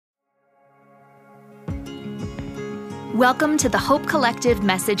Welcome to the Hope Collective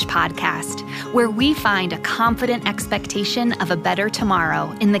Message Podcast, where we find a confident expectation of a better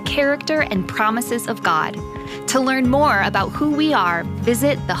tomorrow in the character and promises of God. To learn more about who we are,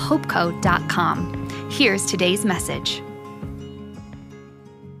 visit thehopeco.com. Here's today's message.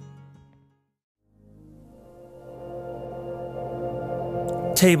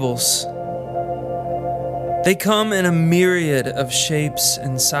 Tables. They come in a myriad of shapes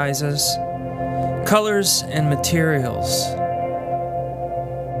and sizes, colors and materials.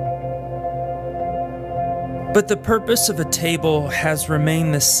 But the purpose of a table has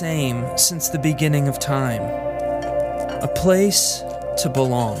remained the same since the beginning of time: a place to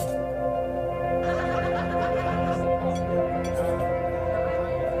belong.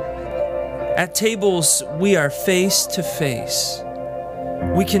 At tables, we are face to face.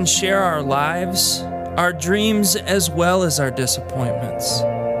 We can share our lives, our dreams as well as our disappointments,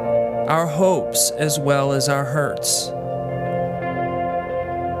 our hopes as well as our hurts.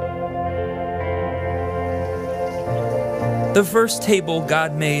 The first table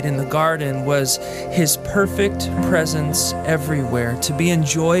God made in the garden was His perfect presence everywhere to be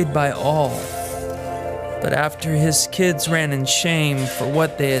enjoyed by all. But after His kids ran in shame for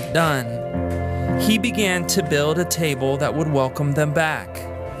what they had done, He began to build a table that would welcome them back,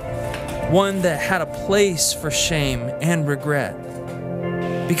 one that had a place for shame and regret.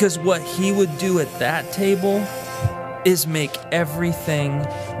 Because what He would do at that table is make everything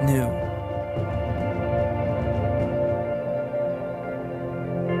new.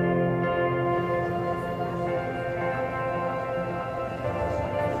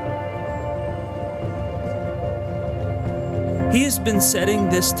 He has been setting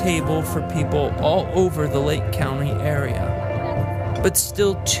this table for people all over the Lake County area, but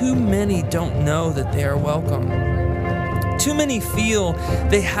still too many don't know that they are welcome. Too many feel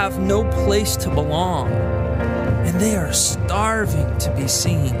they have no place to belong, and they are starving to be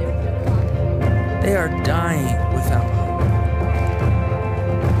seen. They are dying without hope.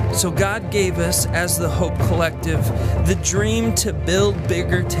 So God gave us, as the Hope Collective, the dream to build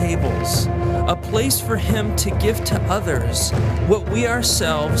bigger tables, a place for Him to give to others what we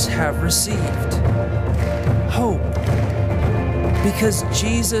ourselves have received: hope. Because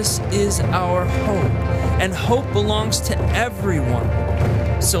Jesus is our hope, and hope belongs to everyone.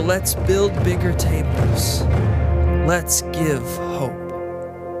 So let's build bigger tables. Let's give hope.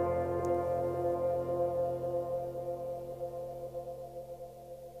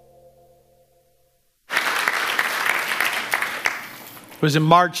 It was in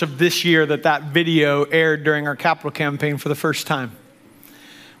March of this year that video aired during our capital campaign for the first time.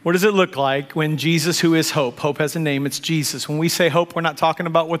 What does it look like when Jesus, who is hope — hope has a name, it's Jesus — when we say hope, we're not talking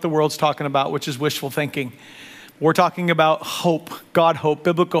about what the world's talking about, which is wishful thinking. We're talking about hope, God hope,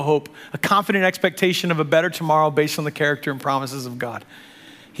 biblical hope, a confident expectation of a better tomorrow based on the character and promises of God.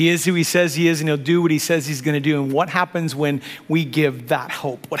 He is who He says He is, and He'll do what He says He's going to do. And what happens when we give that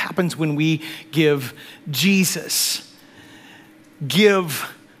hope? What happens when we give Jesus?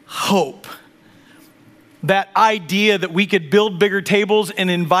 Give hope. That idea that we could build bigger tables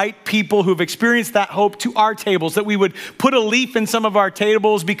and invite people who've experienced that hope to our tables, that we would put a leaf in some of our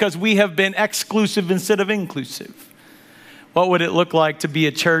tables because we have been exclusive instead of inclusive. What would it look like to be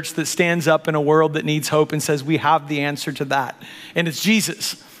a church that stands up in a world that needs hope and says we have the answer to that? And it's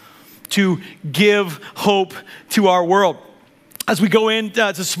Jesus, to give hope to our world. As we go in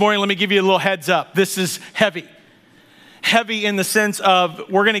this morning, let me give you a little heads up. This is heavy. Heavy in the sense of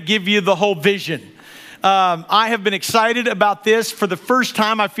we're going to give you the whole vision. I have been excited about this. For the first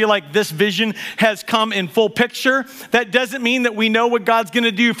time, I feel like this vision has come in full picture. That doesn't mean that we know what God's going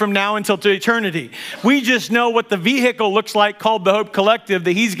to do from now until to eternity. We just know what the vehicle looks like, called the Hope Collective,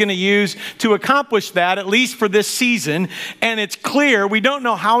 that He's going to use to accomplish that, at least for this season. And it's clear, we don't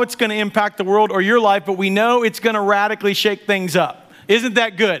know how it's going to impact the world or your life, but we know it's going to radically shake things up. Isn't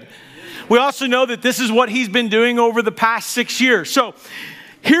that good? We also know that this is what He's been doing over the past 6 years. So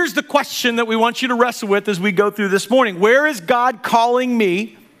here's the question that we want you to wrestle with as we go through this morning. Where is God calling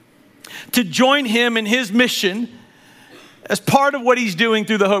me to join Him in His mission as part of what He's doing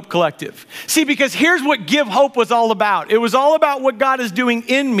through the Hope Collective? See, because here's what Give Hope was all about. It was all about what God is doing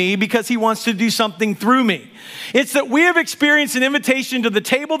in me because He wants to do something through me. It's that we have experienced an invitation to the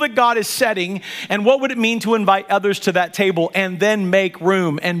table that God is setting, and what would it mean to invite others to that table and then make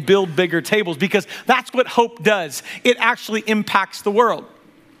room and build bigger tables? Because that's what hope does. It actually impacts the world.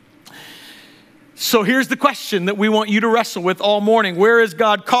 So here's the question that we want you to wrestle with all morning. Where is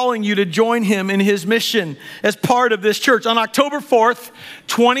God calling you to join Him in His mission as part of this church? On October 4th,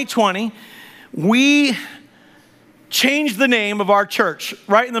 2020, we changed the name of our church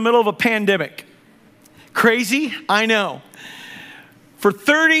right in the middle of a pandemic. Crazy? I know. For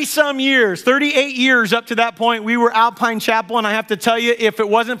 30 some years, 38 years up to that point, we were Alpine Chapel, and I have to tell you, if it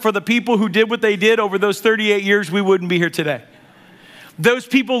wasn't for the people who did what they did over those 38 years, we wouldn't be here today. Those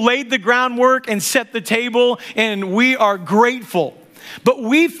people laid the groundwork and set the table, and we are grateful. But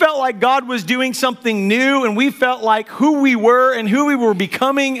we felt like God was doing something new, and we felt like who we were and who we were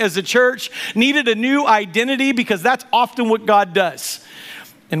becoming as a church needed a new identity, because that's often what God does.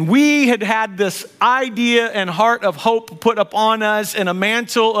 And we had this idea and heart of hope put upon us and a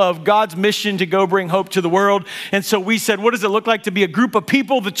mantle of God's mission to go bring hope to the world. And so we said, what does it look like to be a group of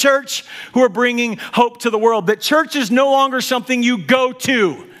people, the church, who are bringing hope to the world? That church is no longer something you go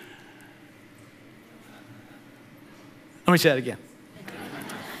to. Let me say that again.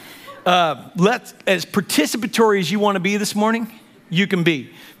 As participatory as you want to be this morning, you can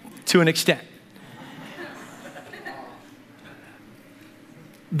be to an extent.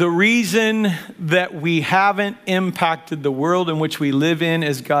 The reason that we haven't impacted the world in which we live in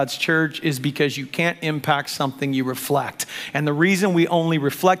as God's church is because you can't impact something you reflect. And the reason we only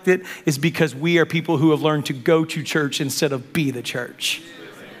reflect it is because we are people who have learned to go to church instead of be the church.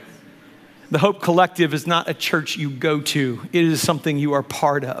 The Hope Collective is not a church you go to. It is something you are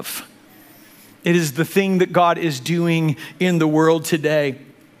part of. It is the thing that God is doing in the world today.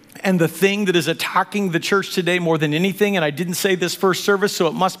 And the thing that is attacking the church today more than anything, and I didn't say this first service, so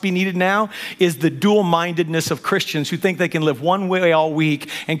it must be needed now, is the dual-mindedness of Christians who think they can live one way all week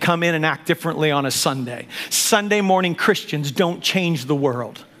and come in and act differently on a Sunday. Sunday morning Christians don't change the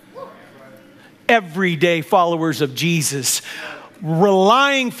world. Everyday followers of Jesus,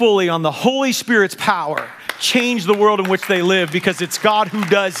 relying fully on the Holy Spirit's power, change the world in which they live, because it's God who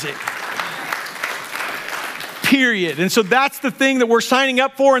does it. Period. And so that's the thing that we're signing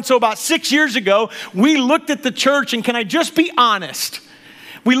up for. And so about 6 years ago, we looked at the church, and can I just be honest?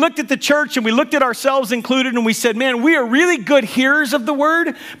 We looked at the church and we looked at ourselves included, and we said, man, we are really good hearers of the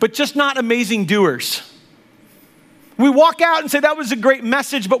word, but just not amazing doers. We walk out and say that was a great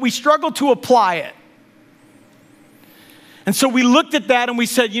message, but we struggle to apply it. And so we looked at that and we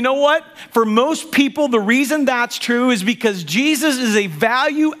said, you know what? For most people, the reason that's true is because Jesus is a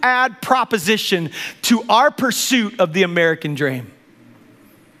value-add proposition to our pursuit of the American dream.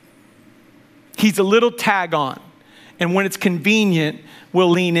 He's a little tag on. And when it's convenient,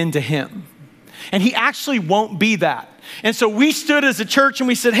 we'll lean into him. And he actually won't be that. And so we stood as a church and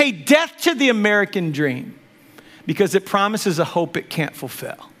we said, hey, death to the American dream, because it promises a hope it can't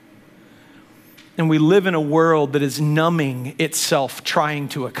fulfill. And we live in a world that is numbing itself trying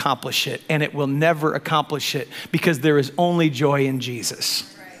to accomplish it, and it will never accomplish it because there is only joy in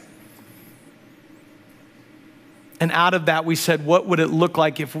Jesus. Right. And out of that, we said, what would it look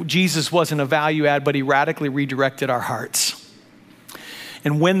like if Jesus wasn't a value add, but he radically redirected our hearts?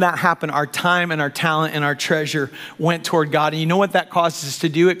 And when that happened, our time and our talent and our treasure went toward God. And you know what that caused us to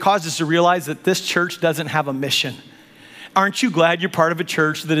do? It caused us to realize that this church doesn't have a mission. Aren't you glad you're part of a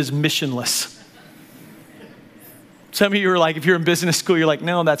church that is missionless? Some of you are like, if you're in business school, you're like,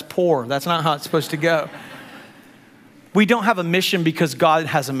 no, that's poor. That's not how it's supposed to go. We don't have a mission because God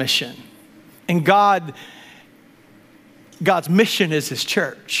has a mission. And God's mission is his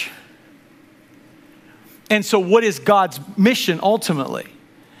church. And so what is God's mission ultimately?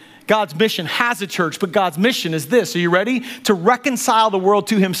 God's mission has a church, but God's mission is this. Are you ready? To reconcile the world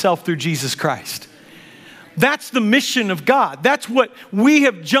to himself through Jesus Christ. That's the mission of God. That's what we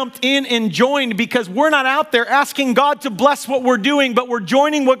have jumped in and joined, because we're not out there asking God to bless what we're doing, but we're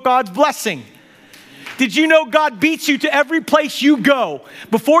joining what God's blessing. Did you know God beats you to every place you go?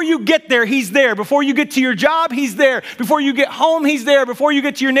 Before you get there, he's there. Before you get to your job, he's there. Before you get home, he's there. Before you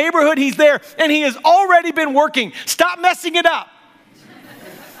get to your neighborhood, he's there. And he has already been working. Stop messing it up.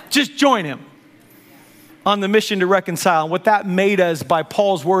 Just join him on the mission to reconcile. What that made us, by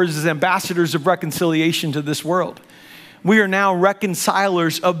Paul's words, is ambassadors of reconciliation to this world. We are now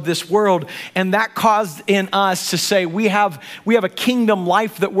reconcilers of this world, and that caused in us to say we have a kingdom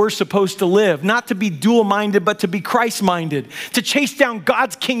life that we're supposed to live, not to be dual-minded, but to be Christ-minded, to chase down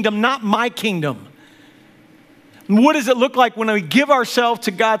God's kingdom, not my kingdom. What does it look like when we give ourselves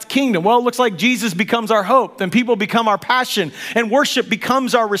to God's kingdom? Well, it looks like Jesus becomes our hope, and people become our passion, and worship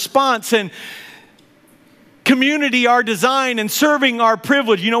becomes our response, and community our design, and serving our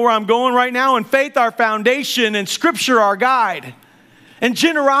privilege. You know where I'm going right now? And faith our foundation, and scripture our guide, and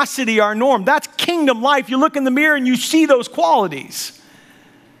generosity our norm. That's kingdom life. You look in the mirror and you see those qualities.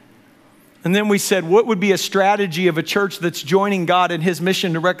 And then we said, what would be a strategy of a church that's joining God in his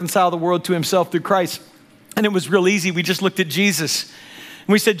mission to reconcile the world to himself through Christ? And it was real easy. We just looked at Jesus.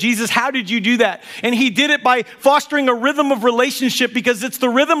 We said, Jesus, how did you do that? And he did it by fostering a rhythm of relationship, because it's the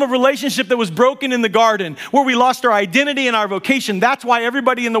rhythm of relationship that was broken in the garden, where we lost our identity and our vocation. That's why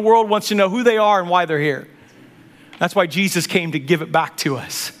everybody in the world wants to know who they are and why they're here. That's why Jesus came to give it back to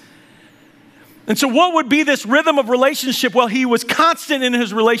us. And so what would be this rhythm of relationship? Well, he was constant in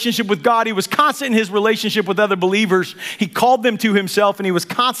his relationship with God. He was constant in his relationship with other believers. He called them to himself, and he was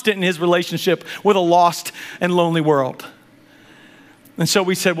constant in his relationship with a lost and lonely world. And so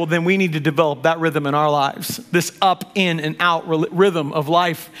we said, well, then we need to develop that rhythm in our lives, this up, in, and out rhythm of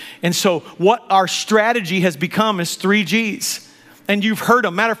life. And so what our strategy has become is 3 Gs. And you've heard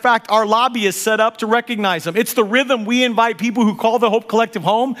them. Matter of fact, our lobby is set up to recognize them. It's the rhythm we invite people who call the Hope Collective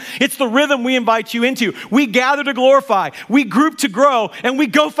home. It's the rhythm we invite you into. We gather to glorify, we group to grow, and we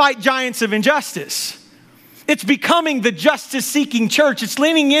go fight giants of injustice. It's becoming the justice-seeking church. It's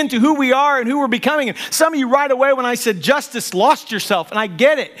leaning into who we are and who we're becoming. And some of you right away when I said justice lost yourself, and I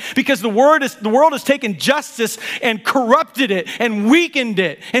get it, because the world has taken justice and corrupted it and weakened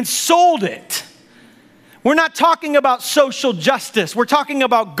it and sold it. We're not talking about social justice. We're talking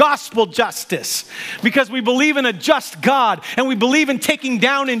about gospel justice, because we believe in a just God, and we believe in taking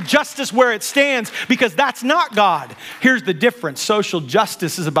down injustice where it stands, because that's not God. Here's the difference. Social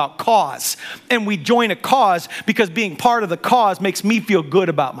justice is about cause, and we join a cause because being part of the cause makes me feel good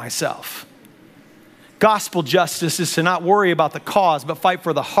about myself. Gospel justice is to not worry about the cause, but fight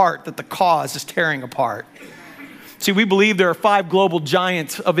for the heart that the cause is tearing apart. See, we believe there are 5 global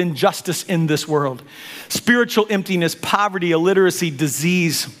giants of injustice in this world: spiritual emptiness, poverty, illiteracy,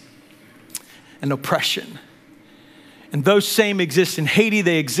 disease, and oppression. And those same exist in Haiti.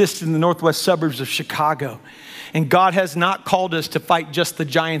 They exist in the northwest suburbs of Chicago. And God has not called us to fight just the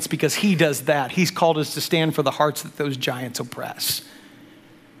giants because he does that. He's called us to stand for the hearts that those giants oppress.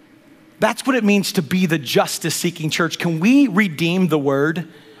 That's what it means to be the justice-seeking church. Can we redeem the word?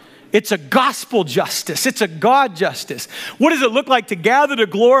 It's a gospel justice. It's a God justice. What does it look like to gather to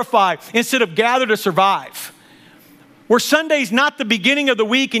glorify instead of gather to survive? Where Sunday's not the beginning of the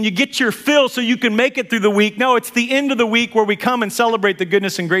week and you get your fill so you can make it through the week. No, it's the end of the week where we come and celebrate the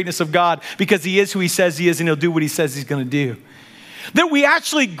goodness and greatness of God, because he is who he says he is, and he'll do what he says he's going to do. That we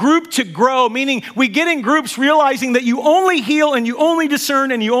actually group to grow, meaning we get in groups realizing that you only heal and you only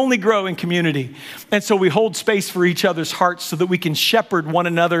discern and you only grow in community. And so we hold space for each other's hearts so that we can shepherd one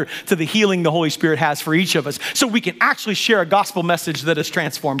another to the healing the Holy Spirit has for each of us, so we can actually share a gospel message that has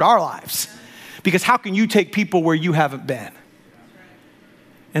transformed our lives. Because how can you take people where you haven't been?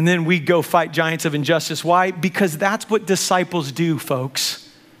 And then we go fight giants of injustice. Why? Because that's what disciples do, folks.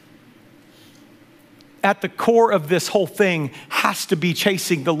 At the core of this whole thing has to be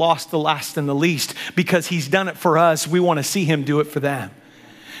chasing the lost, the last, and the least, because he's done it for us. We want to see him do it for them.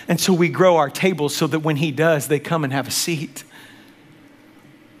 And so we grow our tables so that when he does, they come and have a seat.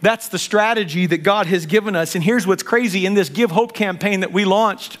 That's the strategy that God has given us. And here's what's crazy. In this Give Hope campaign that we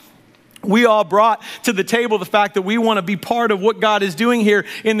launched, we all brought to the table the fact that we want to be part of what God is doing here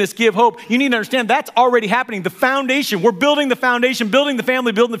in this Give Hope. You need to understand that's already happening. The foundation, we're building the foundation, building the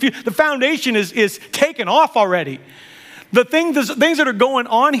family, building the future. The foundation is taken off already. The things that are going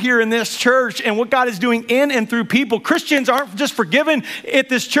on here in this church and what God is doing in and through people, Christians aren't just forgiven at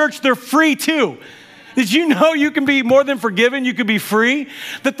this church, they're free too. Did you know you can be more than forgiven? You can be free.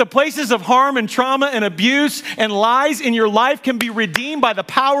 That the places of harm and trauma and abuse and lies in your life can be redeemed by the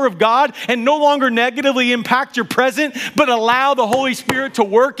power of God and no longer negatively impact your present, but allow the Holy Spirit to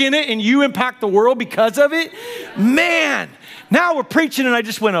work in it and you impact the world because of it. Man, now we're preaching and I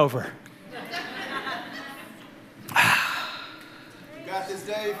just went over. You got this,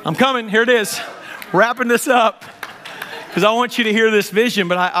 Dave? I'm coming. Here it is. Wrapping this up, because I want you to hear this vision.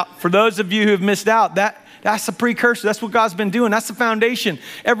 But for those of you who have missed out, that's the precursor. That's what God's been doing. That's the foundation.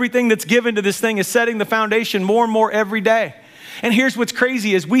 Everything that's given to this thing is setting the foundation more and more every day. And here's what's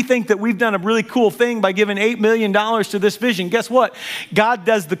crazy is we think that we've done a really cool thing by giving $8 million to this vision. Guess what? God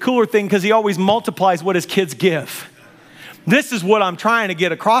does the cooler thing because he always multiplies what his kids give. This is what I'm trying to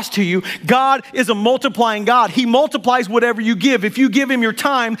get across to you. God is a multiplying God. He multiplies whatever you give. If you give him your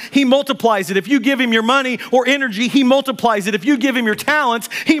time, he multiplies it. If you give him your money or energy, he multiplies it. If you give him your talents,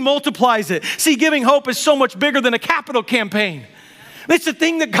 he multiplies it. See, Giving Hope is so much bigger than a capital campaign. It's the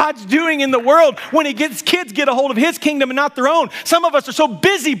thing that God's doing in the world when he gets kids get a hold of his kingdom and not their own. Some of us are so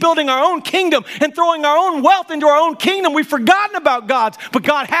busy building our own kingdom and throwing our own wealth into our own kingdom, we've forgotten about God's, but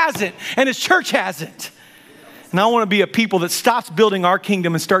God hasn't, and his church hasn't. And I want to be a people that stops building our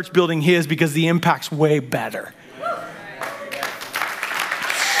kingdom and starts building his, because the impact's way better.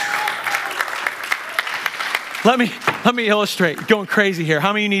 Let me illustrate. Going crazy here.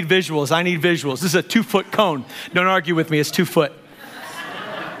 How many of you need visuals? I need visuals. This is a 2-foot cone. Don't argue with me. It's 2 foot.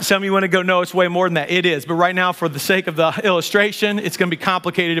 Some of you want to go, no, it's way more than that. It is. But right now, for the sake of the illustration, it's going to be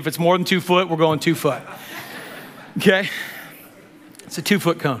complicated. If it's more than 2 foot, we're going 2 foot. Okay? It's a 2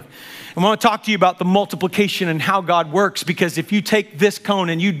 foot cone. I want to talk to you about the multiplication and how God works, because if you take this cone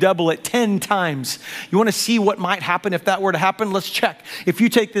and you double it 10 times, you want to see what might happen if that were to happen? Let's check. If you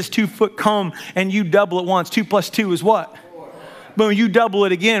take this 2 foot cone and you double it once, 2 plus 2 is what? 4. Boom, you double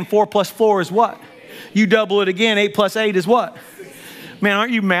it again, 4 plus 4 is what? You double it again, 8 plus 8 is what? Man,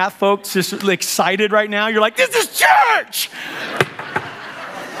 aren't you math folks just excited right now? You're like, this is church!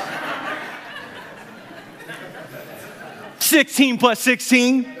 $16 plus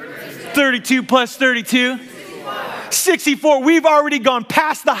 16. 32 plus 32. 64. We've already gone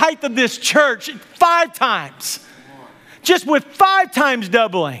past the height of this church 5 times. Just with 5 times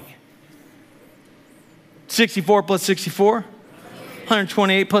doubling. 64 plus 64.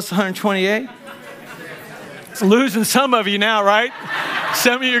 128 plus 128. It's losing some of you now, right?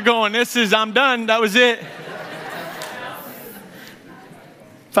 Some of you are going, I'm done. That was it.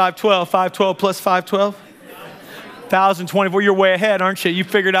 512. 512 plus 512. 1,024, you're way ahead, aren't you? You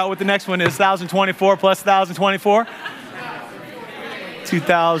figured out what the next one is. 1,024 plus 1,024.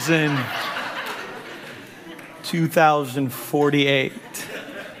 2,048.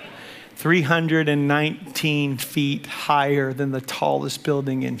 319 feet higher than the tallest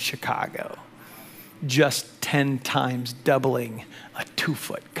building in Chicago. Just 10 times doubling a 2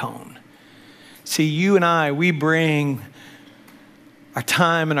 foot cone. See, you and I, we bring our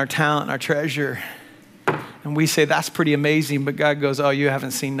time and our talent and our treasure. And we say, that's pretty amazing. But God goes, oh, you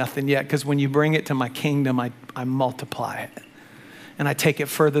haven't seen nothing yet. Because when you bring it to my kingdom, I multiply it. And I take it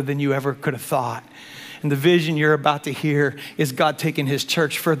further than you ever could have thought. And the vision you're about to hear is God taking his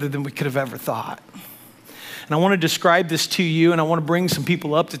church further than we could have ever thought. And I want to describe this to you. And I want to bring some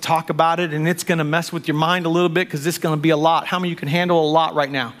people up to talk about it. And it's going to mess with your mind a little bit because it's going to be a lot. How many of you can handle a lot right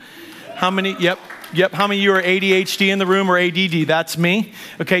now? How many? Yep. How many of you are ADHD in the room or ADD? That's me.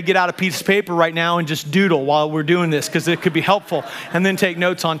 Okay, get out a piece of paper right now and just doodle while we're doing this because it could be helpful, and then take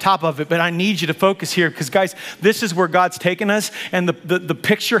notes on top of it. But I need you to focus here because, guys, this is where God's taken us, and the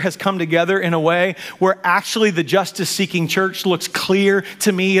picture has come together in a way where actually the justice-seeking church looks clear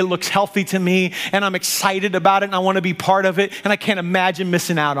to me. It looks healthy to me, and I'm excited about it, and I want to be part of it, and I can't imagine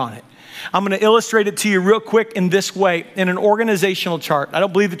missing out on it. I'm going to illustrate it to you real quick in this way, in an organizational chart. I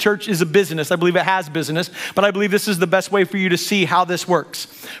don't believe the church is a business. I believe it has business, but I believe this is the best way for you to see how this works.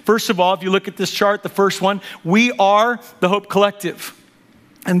 First of all, if you look at this chart, the first one, we are the Hope Collective.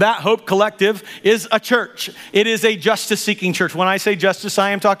 And that Hope Collective is a church. It is a justice-seeking church. When I say justice, I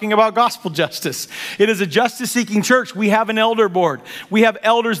am talking about gospel justice. It is a justice-seeking church. We have an elder board. We have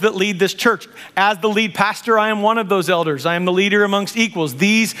elders that lead this church. As the lead pastor, I am one of those elders. I am the leader amongst equals.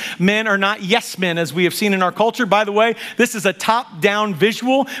 These men are not yes men, as we have seen in our culture. By the way, this is a top-down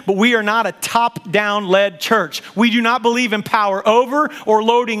visual, but we are not a top-down led church. We do not believe in power over or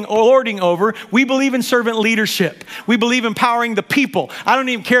lording over. We believe in servant leadership. We believe in empowering the people. I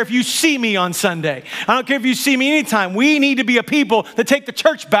don't even care if you see me on Sunday. I don't care if you see me anytime. We need to be a people that take the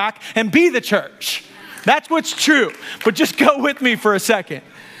church back and be the church. That's what's true. But just go with me for a second.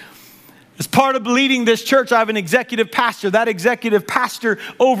 As part of leading this church, I have an executive pastor. That executive pastor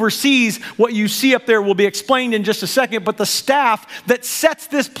oversees what you see up there will be explained in just a second, but the staff that sets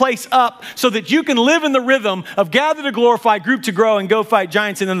this place up so that you can live in the rhythm of gather to glorify, group to grow, and go fight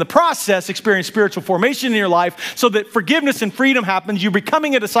giants, and in the process experience spiritual formation in your life so that forgiveness and freedom happens. You're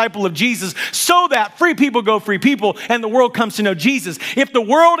becoming a disciple of Jesus so that free people go free people and the world comes to know Jesus. If the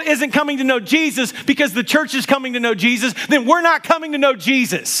world isn't coming to know Jesus because the church is coming to know Jesus, then we're not coming to know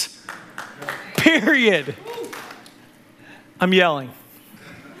Jesus. Period. I'm yelling.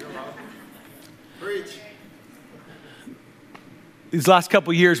 Preach. These last couple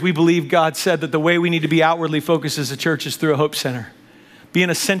of years, we believe God said that the way we need to be outwardly focused as a church is through a hope center.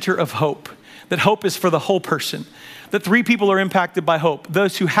 Being a center of hope. That hope is for the whole person. That 3 people are impacted by hope.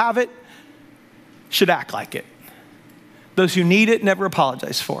 Those who have it should act like it. Those who need it never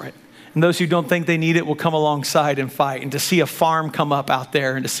apologize for it. And those who don't think they need it will come alongside and fight. And to see a farm come up out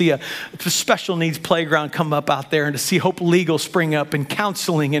there, and to see a special needs playground come up out there, and to see Hope Legal spring up, and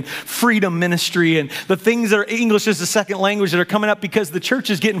counseling and freedom ministry, and the things that are English as a second language that are coming up because the church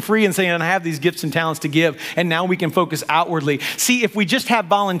is getting free and saying, I have these gifts and talents to give. And now we can focus outwardly. See, if we just have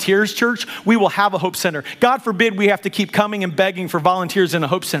volunteers, church, we will have a Hope Center. God forbid we have to keep coming and begging for volunteers in a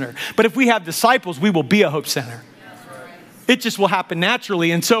Hope Center. But if we have disciples, we will be a Hope Center. It just will happen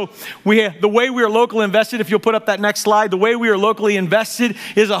naturally. And so the way we are locally invested, if you'll put up that next slide, the way we are locally invested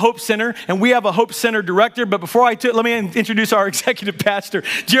is a Hope Center. And we have a Hope Center director. But before let me introduce our executive pastor.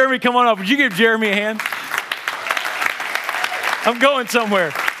 Jeremy, come on up. Would you give Jeremy a hand? I'm going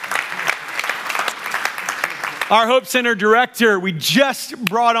somewhere. Our Hope Center director, we just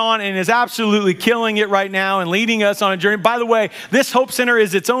brought on and is absolutely killing it right now and leading us on a journey. By the way, this Hope Center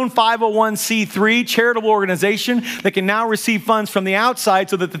is its own 501c3 charitable organization that can now receive funds from the outside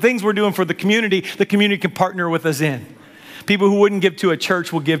so that the things we're doing for the community can partner with us in. People who wouldn't give to a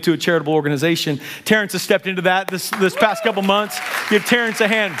church will give to a charitable organization. Terrence has stepped into that this past couple months. Give Terrence a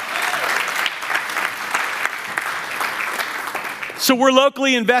hand. So we're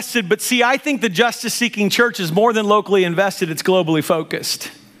locally invested, but see, I think the justice-seeking church is more than locally invested, it's globally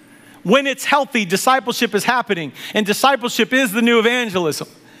focused. When it's healthy, discipleship is happening, and discipleship is the new evangelism.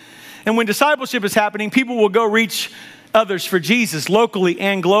 And when discipleship is happening, people will go reach others for Jesus locally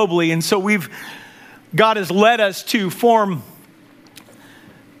and globally. And so God has led us to form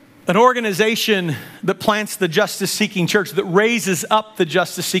an organization that plants the justice-seeking church, that raises up the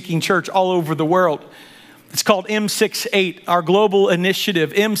justice-seeking church all over the world. It's called M68, our global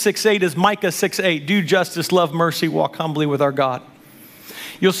initiative. M68 is Micah 6:8. Do justice, love mercy, walk humbly with our God.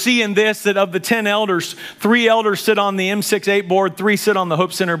 You'll see in this that of the 10 elders, 3 elders sit on the M68 board, 3 sit on the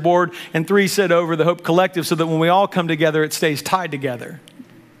Hope Center board, and 3 sit over the Hope Collective so that when we all come together, it stays tied together.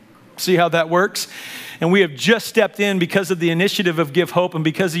 See how that works? And we have just stepped in because of the initiative of Give Hope and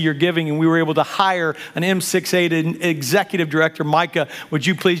because of your giving, and we were able to hire an M68 executive director, Micah. Would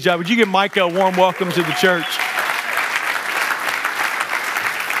you please, John, would you give Micah a warm welcome to the church?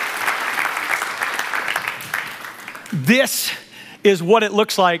 This is what it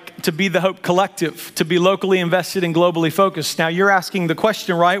looks like to be the Hope Collective, to be locally invested and globally focused. Now you're asking the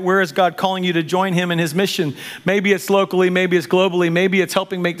question, right? Where is God calling you to join him in his mission? Maybe it's locally, maybe it's globally, maybe it's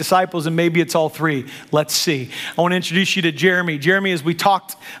helping make disciples, and maybe it's all three. Let's see. I want to introduce you to Jeremy. Jeremy, as we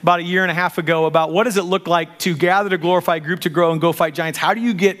talked about a year and a half ago about what does it look like to gather to glorify, group to grow, and go fight giants? How do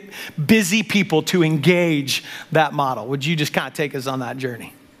you get busy people to engage that model? Would you just kind of take us on that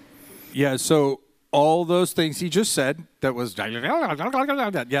journey? Yeah, so all those things he just said, that was, yeah,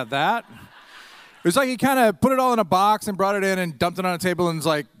 that. It was like he kind of put it all in a box and brought it in and dumped it on a table and was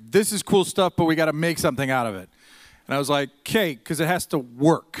like, this is cool stuff, but we got to make something out of it. And I was like, okay, because it has to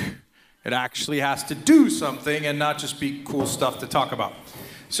work. It actually has to do something and not just be cool stuff to talk about.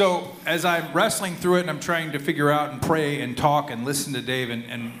 So as I'm wrestling through it and I'm trying to figure out and pray and talk and listen to Dave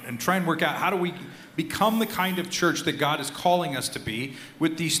and try and work out how do we become the kind of church that God is calling us to be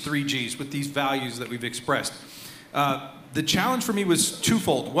with these 3 G's, with these values that we've expressed. The challenge for me was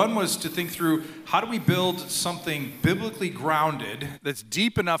twofold. One was to think through how do we build something biblically grounded that's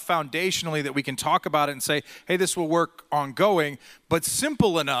deep enough foundationally that we can talk about it and say, hey, this will work ongoing, but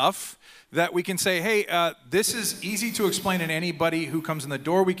simple enough that we can say, hey, this is easy to explain to anybody who comes in the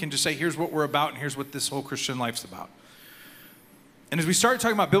door. We can just say, here's what we're about and here's what this whole Christian life's about. And as we started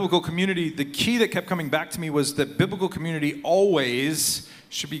talking about biblical community, the key that kept coming back to me was that biblical community always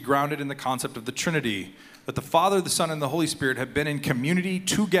should be grounded in the concept of the Trinity. That the Father, the Son, and the Holy Spirit have been in community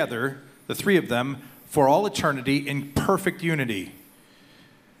together, the 3 of them, for all eternity in perfect unity.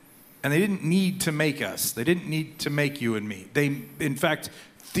 And they didn't need to make us. They didn't need to make you and me. In fact,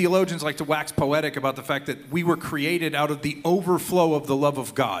 theologians like to wax poetic about the fact that we were created out of the overflow of the love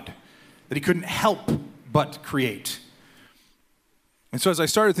of God. That he couldn't help but create. And so as I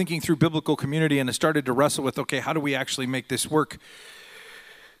started thinking through biblical community and I started to wrestle with, okay, how do we actually make this work?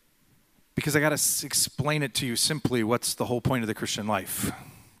 Because I got to explain it to you simply, what's the whole point of the Christian life?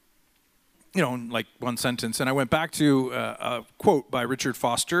 You know, in like one sentence. And I went back to a quote by Richard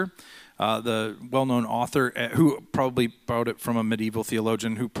Foster, the well-known author, who probably borrowed it from a medieval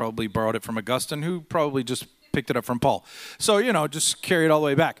theologian, who probably borrowed it from Augustine, who probably just picked it up from Paul. So, you know, just carry it all the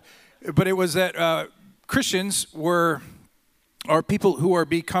way back. But it was that Christians are people who are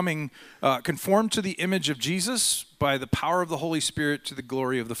becoming conformed to the image of Jesus by the power of the Holy Spirit to the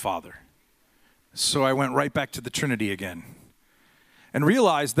glory of the Father. So I went right back to the Trinity again and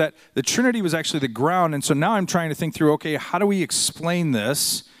realized that the Trinity was actually the ground. And so now I'm trying to think through, okay, how do we explain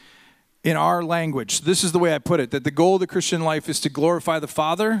this in our language? This is the way I put it, that the goal of the Christian life is to glorify the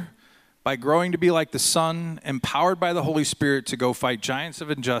Father by growing to be like the Son, empowered by the Holy Spirit to go fight giants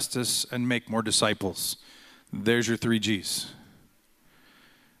of injustice and make more disciples. There's your 3 G's.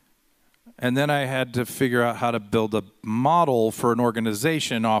 And then I had to figure out how to build a model for an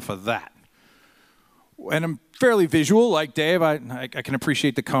organization off of that. And I'm fairly visual, like Dave. I can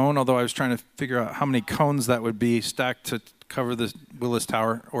appreciate the cone, although I was trying to figure out how many cones that would be stacked to cover the Willis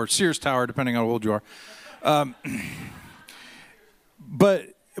Tower, or Sears Tower, depending on how old you are.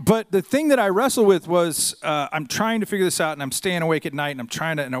 But the thing that I wrestle with was I'm trying to figure this out, and I'm staying awake at night,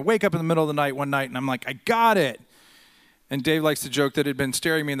 and I wake up in the middle of the night one night, and I'm like, I got it. And Dave likes to joke that it had been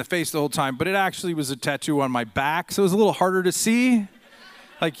staring me in the face the whole time, but it actually was a tattoo on my back, so it was a little harder to see.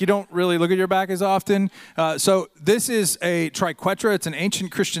 Like you don't really look at your back as often. So this is a triquetra. It's an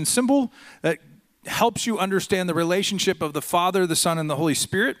ancient Christian symbol that helps you understand the relationship of the Father, the Son, and the Holy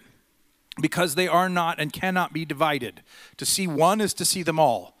Spirit, because they are not and cannot be divided. To see one is to see them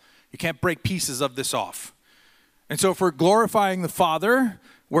all. You can't break pieces of this off. And so if we're glorifying the Father,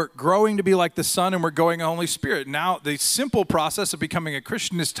 we're growing to be like the Son, and we're going to the Holy Spirit. Now, the simple process of becoming a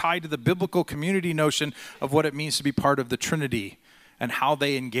Christian is tied to the biblical community notion of what it means to be part of the Trinity and how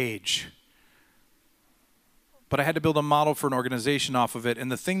they engage. But I had to build a model for an organization off of it,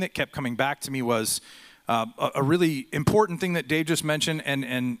 and the thing that kept coming back to me was a really important thing that Dave just mentioned,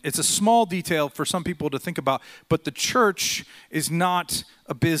 and it's a small detail for some people to think about, but the church is not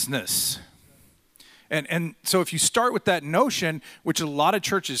a business. And so if you start with that notion, which a lot of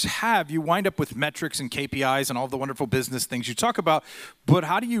churches have, you wind up with metrics and KPIs and all the wonderful business things you talk about, but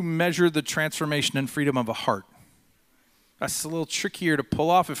how do you measure the transformation and freedom of a heart? That's a little trickier to pull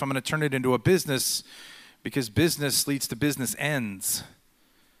off if I'm going to turn it into a business, because business leads to business ends.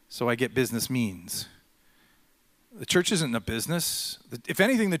 So I get business means. The church isn't a business. If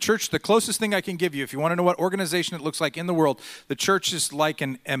anything, the church, the closest thing I can give you, if you want to know what organization it looks like in the world, the church is like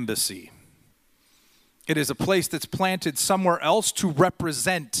an embassy. It is a place that's planted somewhere else to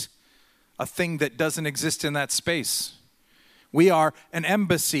represent a thing that doesn't exist in that space. We are an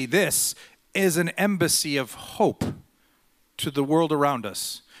embassy. This is an embassy of hope to the world around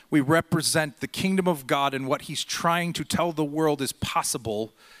us. We represent the kingdom of God and what he's trying to tell the world is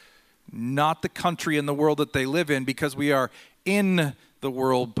possible, not the country and the world that they live in, because we are in the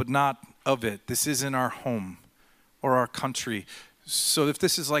world but not of it. This isn't our home or our country. So if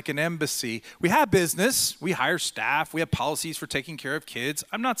this is like an embassy, we have business, we hire staff, we have policies for taking care of kids.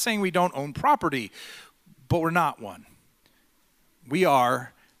 I'm not saying we don't own property, but we're not one. We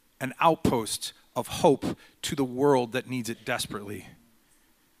are an outpost of hope to the world that needs it desperately.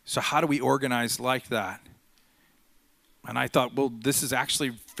 So how do we organize like that? And I thought, well, this is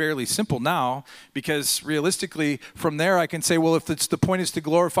actually fairly simple now, because realistically, from there I can say, well, if it's the point is to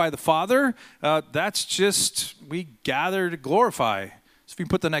glorify the Father, that's just, we gather to glorify. So if you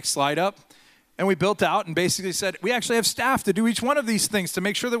put the next slide up, and we built out and basically said, we actually have staff to do each one of these things to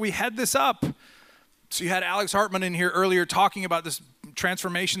make sure that we head this up. So you had Alex Hartman in here earlier talking about this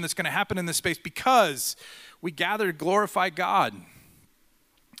transformation that's going to happen in this space because we gather to glorify God.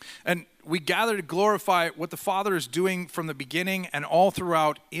 And we gather to glorify what the Father is doing from the beginning and all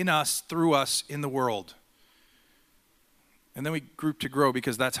throughout in us, through us, in the world. And then we group to grow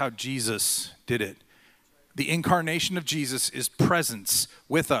because that's how Jesus did it. The incarnation of Jesus is presence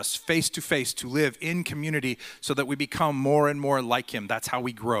with us, face to face, to live in community so that we become more and more like him. That's how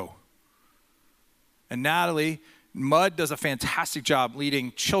we grow. And Natalie Mudd does a fantastic job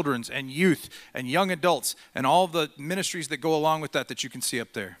leading children's and youth and young adults and all the ministries that go along with that you can see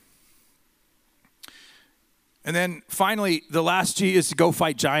up there. And then finally, the last G is to go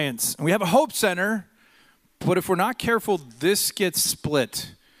fight giants. And we have a Hope Center, but if we're not careful, this gets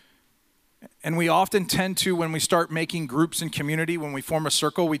split. And we often tend to, when we start making groups in community, when we form a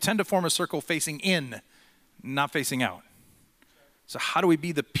circle, we tend to form a circle facing in, not facing out. So how do we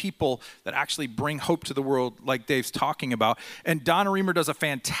be the people that actually bring hope to the world like Dave's talking about? And Donna Reamer does a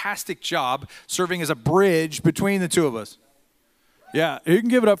fantastic job serving as a bridge between the two of us. Yeah, you can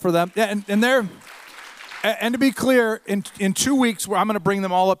give it up for them. Yeah, and they're... And to be clear, in 2 weeks, I'm going to bring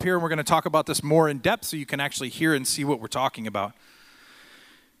them all up here, and we're going to talk about this more in depth so you can actually hear and see what we're talking about.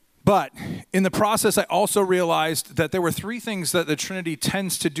 But in the process, I also realized that there were 3 things that the Trinity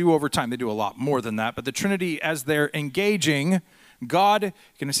tends to do over time. They do a lot more than that, but the Trinity, as they're engaging, God, you're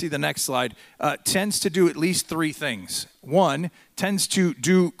going to see the next slide, tends to do at least 3 things. 1, tends to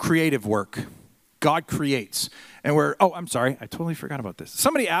do creative work. God creates. And I'm sorry, I totally forgot about this.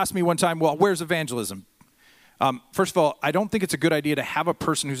 Somebody asked me one time, well, where's evangelism? First of all, I don't think it's a good idea to have a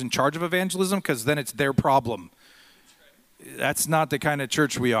person who's in charge of evangelism because then it's their problem. That's not the kind of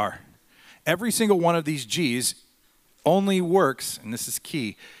church we are. Every single one of these G's only works, and this is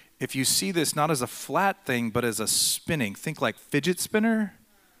key, if you see this not as a flat thing but as a spinning. Think like fidget spinner,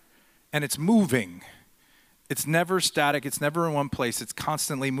 and it's moving. It's never static. It's never in one place. It's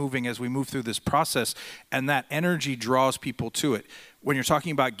constantly moving as we move through this process, and that energy draws people to it. When you're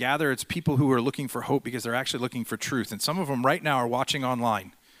talking about gather, it's people who are looking for hope because they're actually looking for truth. And some of them right now are watching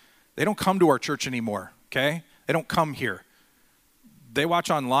online. They don't come to our church anymore, okay? They don't come here. They watch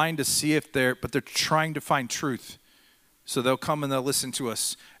online to see if but they're trying to find truth. So they'll come and they'll listen to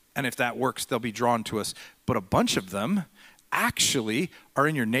us. And if that works, they'll be drawn to us. But a bunch of them actually are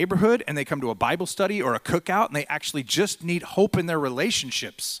in your neighborhood and they come to a Bible study or a cookout and they actually just need hope in their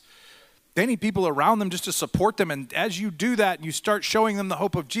relationships. They need people around them just to support them. And as you do that, you start showing them the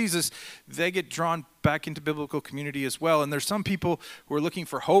hope of Jesus, they get drawn back into biblical community as well. And there's some people who are looking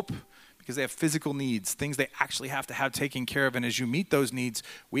for hope because they have physical needs, things they actually have to have taken care of. And as you meet those needs,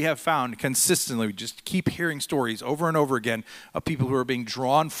 we have found consistently, we just keep hearing stories over and over again of people who are being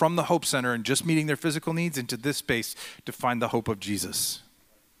drawn from the Hope Center and just meeting their physical needs into this space to find the hope of Jesus.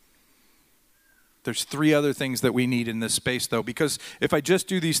 There's 3 other things that we need in this space, though, because if I just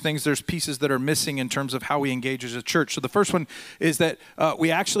do these things, there's pieces that are missing in terms of how we engage as a church. So the first one is that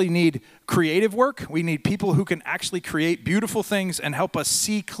we actually need creative work. We need people who can actually create beautiful things and help us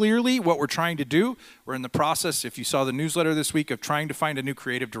see clearly what we're trying to do. We're in the process, if you saw the newsletter this week, of trying to find a new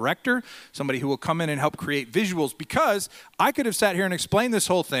creative director, somebody who will come in and help create visuals, because I could have sat here and explained this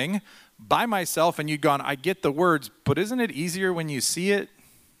whole thing by myself and you'd gone, I get the words, but isn't it easier when you see it?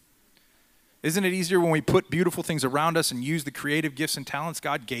 Isn't it easier when we put beautiful things around us and use the creative gifts and talents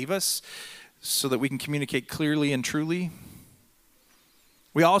God gave us so that we can communicate clearly and truly?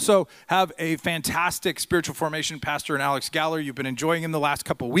 We also have a fantastic spiritual formation pastor in Alex Galler. You've been enjoying him the last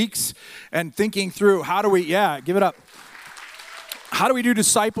couple weeks and thinking through how do we, give it up. How do we do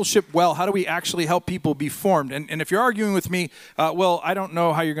discipleship well? How do we actually help people be formed? And if you're arguing with me, well, I don't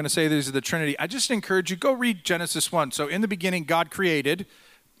know how you're going to say these are the Trinity. I just encourage you, go read Genesis 1. So in the beginning, God created.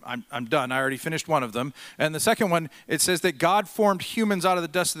 I'm done. I already finished one of them. And the second one, it says that God formed humans out of the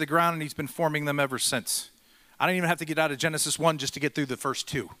dust of the ground, and he's been forming them ever since. I don't even have to get out of Genesis 1 just to get through the first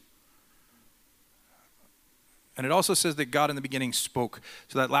 2. And it also says that God in the beginning spoke.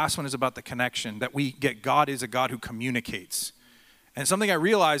 So that last one is about the connection, that we get God is a God who communicates. And something I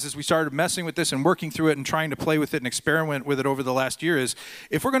realized as we started messing with this and working through it and trying to play with it and experiment with it over the last year is,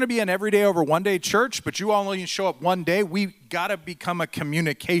 if we're going to be an everyday over one day church, but you only show up one day, we got to become a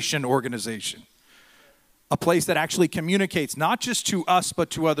communication organization. A place that actually communicates, not just to us, but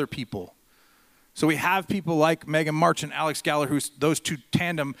to other people. So we have people like Megan March and Alex Galler, who's those 2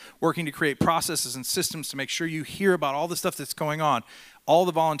 tandem working to create processes and systems to make sure you hear about all the stuff that's going on, all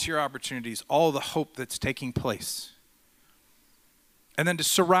the volunteer opportunities, all the hope that's taking place. And then to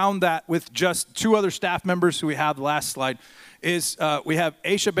surround that with just 2 other staff members who we have, the last slide, is we have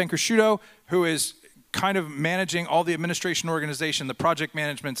Aisha Benkashudo, who is kind of managing all the administration organization, the project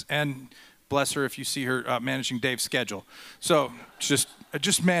managements, and bless her if you see her managing Dave's schedule. So just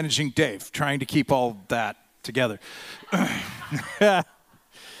managing Dave, trying to keep all that together.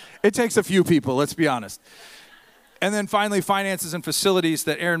 It takes a few people, let's be honest. And then finally, finances and facilities,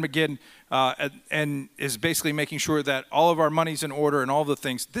 that Aaron McGinn and is basically making sure that all of our money's in order and all the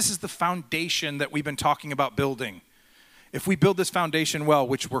things. This is the foundation that we've been talking about building. If we build this foundation well,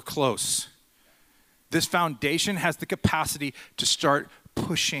 which we're close, this foundation has the capacity to start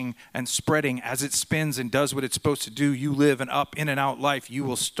pushing and spreading as it spins and does what it's supposed to do. You live an up, in and out life. You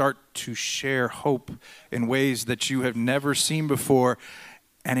will start to share hope in ways that you have never seen before,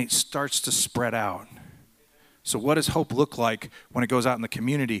 and it starts to spread out. So what does hope look like when it goes out in the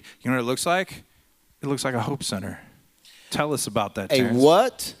community? You know what it looks like? It looks like a Hope Center. Tell us about that, Terrence. A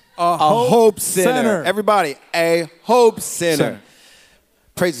what? A Hope Center. Everybody, a Hope Center.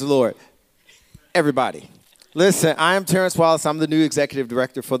 Praise the Lord. Everybody, listen, I am Terrence Wallace. I'm the new executive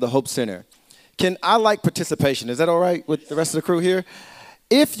director for the Hope Center. I like participation. Is that all right with the rest of the crew here?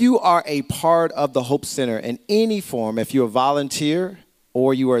 If you are a part of the Hope Center in any form, if you're a volunteer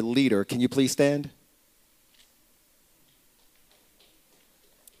or you are a leader, can you please stand?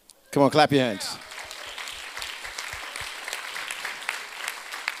 Come on, clap your hands.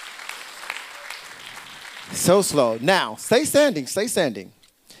 So slow. Now, stay standing, stay standing.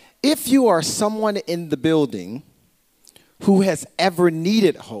 If you are someone in the building who has ever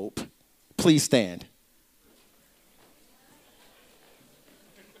needed hope, please stand.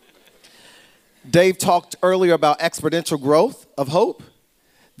 Dave talked earlier about exponential growth of hope.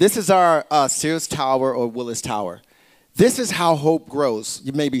 This is our Sears Tower or Willis Tower. This is how hope grows.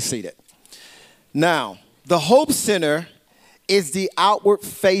 You may be seated. Now, the Hope Center is the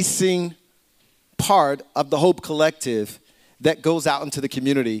outward-facing part of the Hope Collective that goes out into the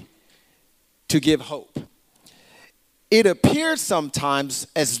community to give hope. It appears sometimes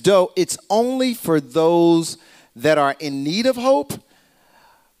as though it's only for those that are in need of hope,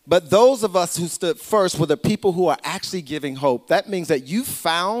 but those of us who stood first were the people who are actually giving hope. That means that you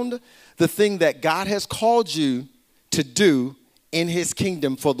found the thing that God has called you to do in his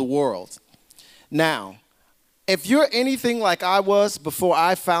kingdom for the world. Now, if you're anything like I was before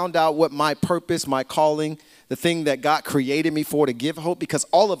I found out what my purpose, my calling, the thing that God created me for, to give hope, because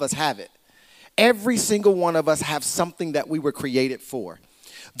all of us have it. Every single one of us have something that we were created for.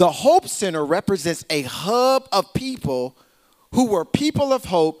 The Hope Center represents a hub of people who were people of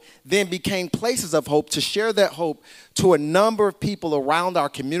hope, then became places of hope to share that hope to a number of people around our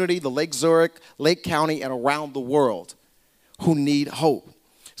community, the Lake Zurich, Lake County, and around the world who need hope.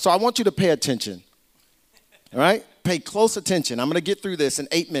 So I want you to pay attention, all right? Pay close attention. I'm going to get through this in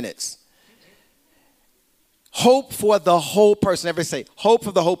 8 minutes. Hope for the whole person. Everybody say, hope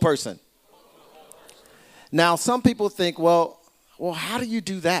for the whole person. Now, some people think, well, how do you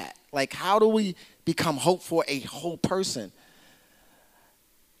do that? Like, how do we become hope for a whole person?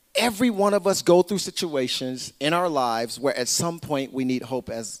 Every one of us go through situations in our lives where at some point we need hope,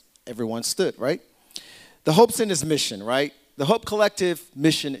 as everyone stood, right? The Hope Center's mission, right? The Hope Collective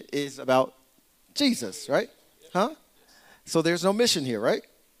mission is about Jesus, right? Huh? So there's no mission here, right?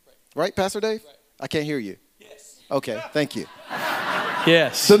 Right, Pastor Dave? I can't hear you. Yes. Okay, thank you.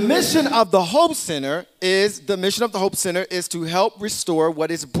 Yes. The mission of the Hope Center is to help restore what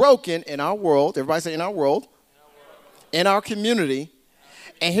is broken in our world. Everybody say in our world. In our community.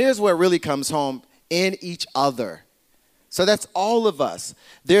 And here's where it really comes home, in each other. So that's all of us.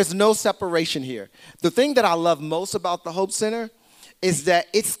 There's no separation here. The thing that I love most about the Hope Center is that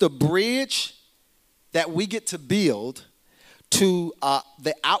it's the bridge that we get to build to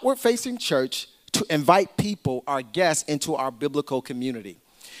the outward-facing church to invite people, our guests, into our biblical community.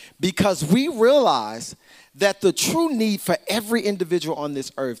 Because we realize that the true need for every individual on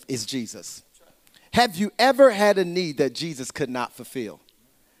this earth is Jesus. Have you ever had a need that Jesus could not fulfill?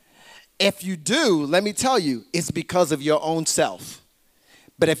 If you do, let me tell you, it's because of your own self.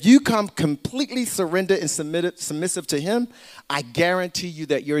 But if you come completely surrendered and submissive to him, I guarantee you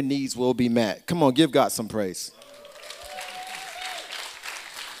that your needs will be met. Come on, give God some praise.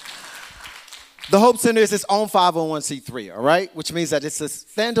 The Hope Center is its own 501c3, all right? Which means that it's a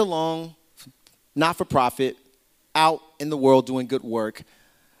standalone, not-for-profit, out in the world doing good work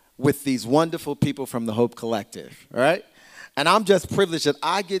with these wonderful people from the Hope Collective, all right? And I'm just privileged that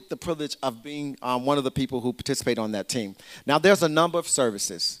I get the privilege of being one of the people who participate on that team. Now, there's a number of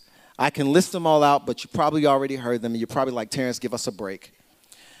services. I can list them all out, but you probably already heard them, and you're probably like, Terrence, give us a break.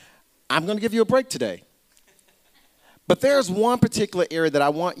 I'm going to give you a break today. But there's one particular area that I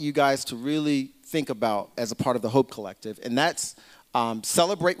want you guys to really think about as a part of the Hope Collective, and that's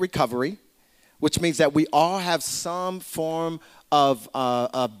Celebrate Recovery, which means that we all have some form of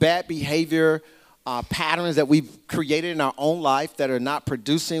bad behavior, patterns that we've created in our own life that are not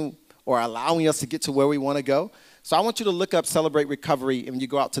producing or allowing us to get to where we want to go. So I want you to look up Celebrate Recovery, and you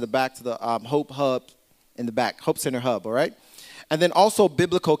go out to the back to the Hope Hub in the back, Hope Center Hub, all right? And then also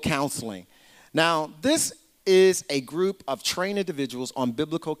biblical counseling. Now, this is a group of trained individuals on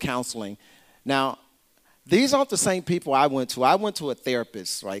biblical counseling. Now, these aren't the same people I went to. I went to a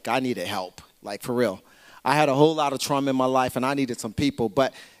therapist, like I needed help, like for real. I had a whole lot of trauma in my life, and I needed some people,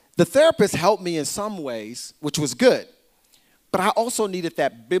 but the therapist helped me in some ways, which was good, but I also needed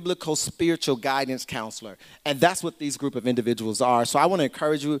that biblical spiritual guidance counselor, and that's what these group of individuals are. So I want to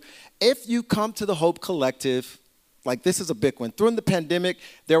encourage you, if you come to the Hope Collective, like this is a big one. During the pandemic,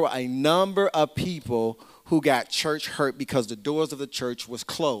 there were a number of people who got church hurt because the doors of the church was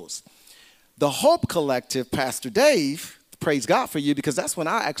closed. The Hope Collective, Pastor Dave, praise God for you, because that's when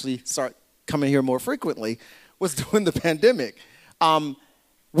I actually started coming here more frequently, was during the pandemic.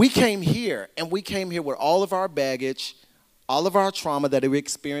 We came here, and we came here with all of our baggage, all of our trauma that we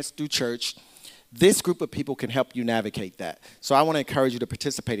experienced through church. This group of people can help you navigate that. So I want to encourage you to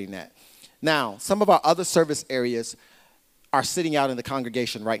participate in that. Now, some of our other service areas are sitting out in the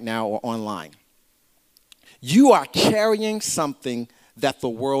congregation right now or online. You are carrying something that the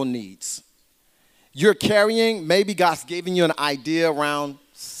world needs. You're carrying, maybe God's giving you an idea around,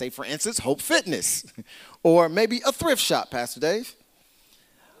 say for instance, Hope Fitness, or maybe a thrift shop, Pastor Dave.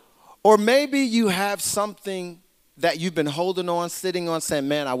 Or maybe you have something that you've been holding on, sitting on, saying,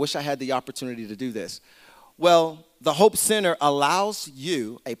 man, I wish I had the opportunity to do this. Well, the Hope Center allows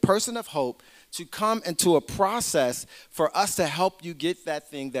you, a person of hope, to come into a process for us to help you get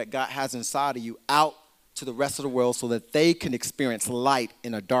that thing that God has inside of you out to the rest of the world so that they can experience light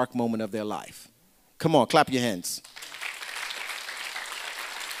in a dark moment of their life. Come on, clap your hands.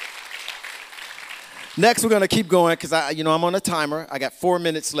 Next, we're going to keep going because I'm on a timer. I got 4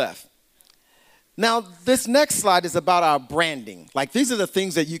 minutes left. Now, this next slide is about our branding. Like, these are the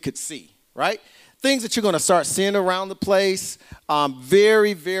things that you could see, right? Things that you're going to start seeing around the place.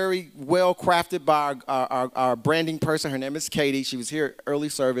 Very, very well crafted by our branding person. Her name is Katie. She was here at early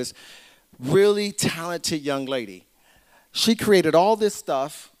service. Really talented young lady. She created all this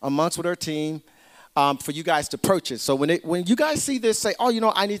stuff amongst with her team for you guys to purchase. So when you guys see this, say,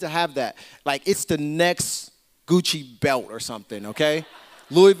 oh, I need to have that. Like, it's the next Gucci belt or something, okay?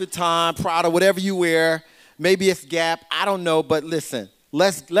 Louis Vuitton, Prada, whatever you wear, Maybe it's Gap. I don't know. But listen,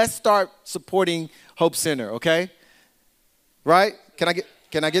 let's start supporting Hope Center, okay? Right? Can I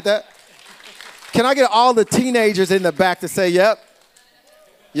get that? Can I get all the teenagers in the back to say, yep?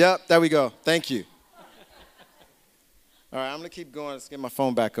 Yep, there we go. Thank you. All right, I'm going to keep going. Let's get my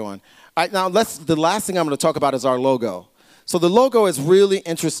phone back on. All right, now the last thing I'm going to talk about is our logo. So the logo is really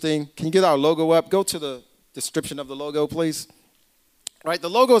interesting. Can you get our logo up? Go to the description of the logo, please. All right,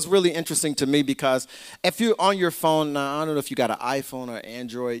 the logo is really interesting to me because if you're on your phone, now I don't know if you got an iPhone or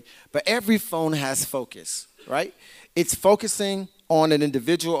Android, but every phone has focus, right? It's focusing on an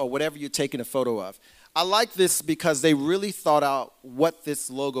individual or whatever you're taking a photo of. I like this because they really thought out what this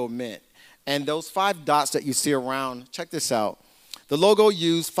logo meant. And those 5 dots that you see around, check this out. The logo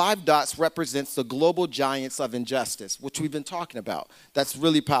used 5 dots represents the global giants of injustice, which we've been talking about. That's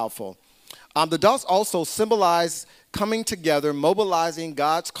really powerful. The dots also symbolize coming together, mobilizing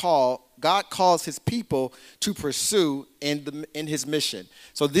God's call. God calls his people to pursue in his mission.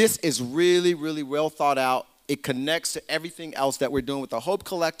 So this is really, really well thought out. It connects to everything else that we're doing with the Hope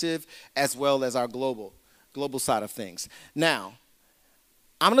Collective as well as our global side of things. Now,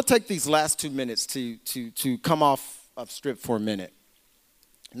 I'm going to take these last 2 minutes to come off of script for a minute.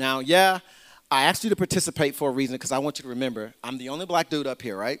 Now, yeah, I asked you to participate for a reason because I want you to remember I'm the only black dude up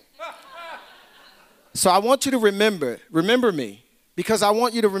here, right? So I want you to remember me, because I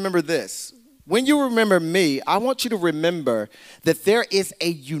want you to remember this. When you remember me, I want you to remember that there is a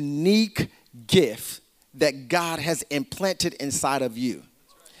unique gift that God has implanted inside of you.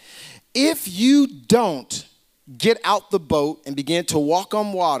 If you don't get out the boat and begin to walk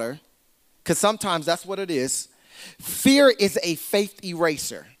on water, because sometimes that's what it is, fear is a faith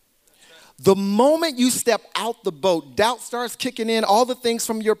eraser. The moment you step out the boat, doubt starts kicking in, all the things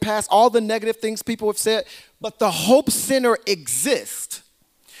from your past, all the negative things people have said, but the Hope Center exists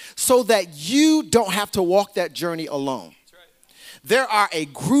so that you don't have to walk that journey alone. That's right. There are a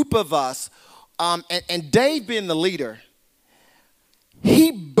group of us, and Dave being the leader, he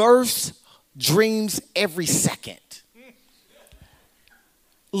bursts dreams every second.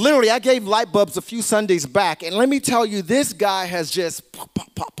 Literally, I gave light bulbs a few Sundays back, and let me tell you, this guy has just pop,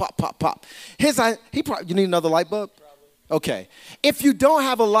 pop, pop, pop, pop, pop. You need another light bulb? Probably. Okay. If you don't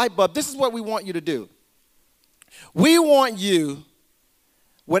have a light bulb, this is what we want you to do. We want you,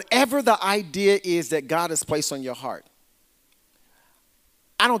 whatever the idea is that God has placed on your heart,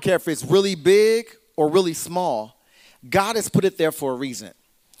 I don't care if it's really big or really small, God has put it there for a reason.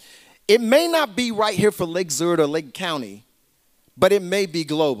 It may not be right here for Lake Zurich or Lake County, but it may be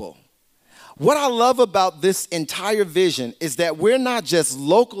global. What I love about this entire vision is that we're not just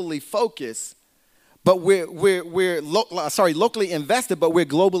locally focused, but we're locally invested, but we're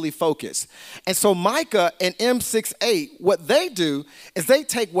globally focused. And so Micah and M68, what they do is they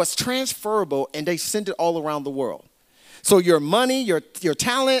take what's transferable and they send it all around the world. So your money, your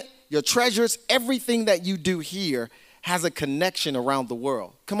talent, your treasures, everything that you do here has a connection around the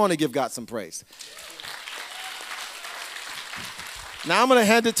world. Come on and give God some praise. Now I'm going to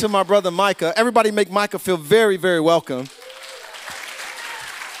hand it to my brother Micah. Everybody make Micah feel very, very welcome.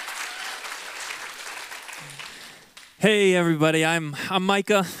 Hey everybody, I'm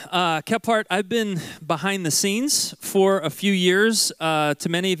Micah Kephart. I've been behind the scenes for a few years. To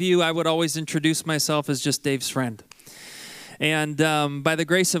many of you, I would always introduce myself as just Dave's friend. And by the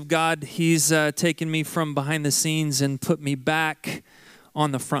grace of God, he's taken me from behind the scenes and put me back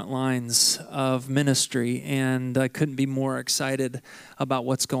on the front lines of ministry, and I couldn't be more excited about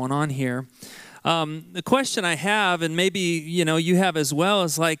what's going on here. The question I have, and maybe you have as well,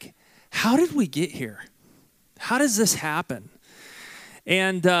 is like, how did we get here? How does this happen?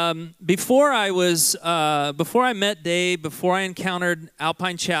 And before I met Dave, before I encountered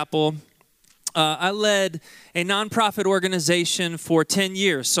Alpine Chapel, I led a nonprofit organization for 10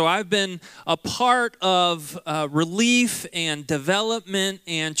 years. So I've been a part of relief and development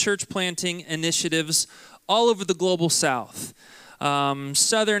and church planting initiatives all over the global South.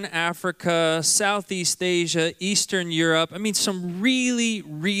 Southern Africa, Southeast Asia, Eastern Europe. I mean, some really,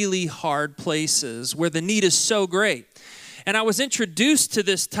 really hard places where the need is so great. And I was introduced to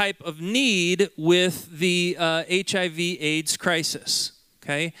this type of need with the HIV/AIDS crisis,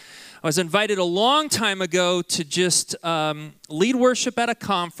 okay? I was invited a long time ago to just lead worship at a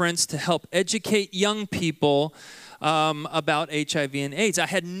conference to help educate young people about HIV and AIDS. I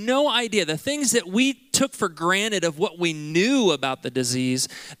had no idea. The things that we took for granted of what we knew about the disease,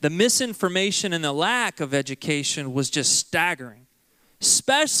 the misinformation and the lack of education was just staggering,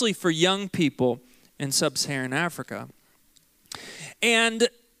 especially for young people in sub-Saharan Africa. And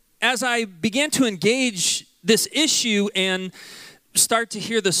as I began to engage this issue and start to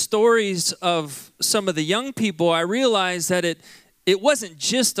hear the stories of some of the young people, I realized that it wasn't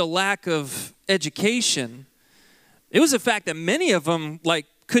just a lack of education. It was the fact that many of them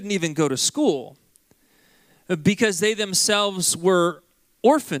couldn't even go to school because they themselves were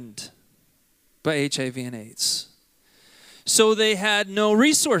orphaned by HIV and AIDS. So they had no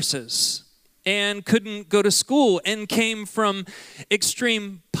resources and couldn't go to school and came from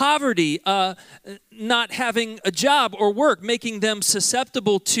extreme poverty, not having a job or work, making them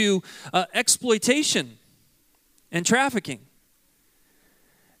susceptible to exploitation and trafficking.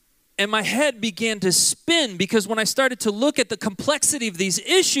 And my head began to spin because when I started to look at the complexity of these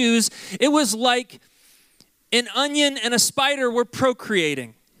issues, it was like an onion and a spider were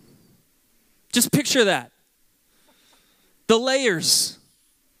procreating. Just picture that. The layers.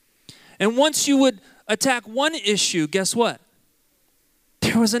 And once you would attack one issue, guess what?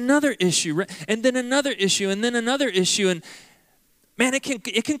 There was another issue, and then another issue, and then another issue, and man, it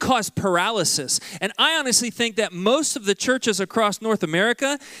can cause paralysis. And I honestly think that most of the churches across North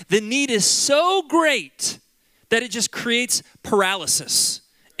America, the need is so great that it just creates paralysis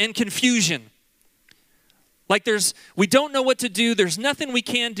and confusion. Like we don't know what to do, there's nothing we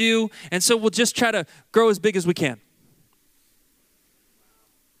can do, and so we'll just try to grow as big as we can.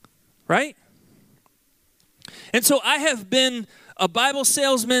 Right? And so I have been a Bible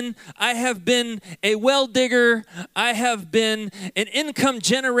salesman, I have been a well digger, I have been an income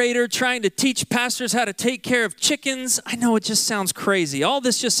generator trying to teach pastors how to take care of chickens. I know it just sounds crazy. All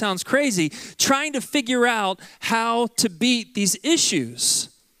this just sounds crazy. Trying to figure out how to beat these issues.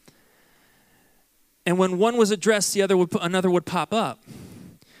 And when one was addressed, another would pop up.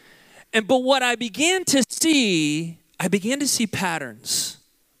 But what I began to see patterns.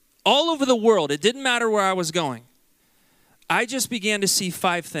 All over the world, it didn't matter where I was going. I just began to see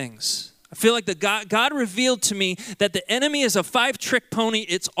 5 things. I feel like God revealed to me that the enemy is a 5-trick pony.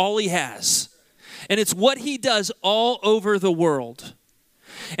 It's all he has. And it's what he does all over the world.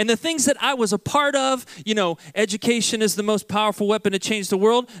 And the things that I was a part of, education is the most powerful weapon to change the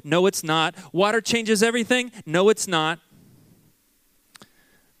world. No, it's not. Water changes everything. No, it's not.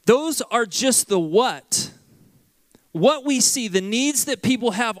 Those are just the what. What we see, the needs that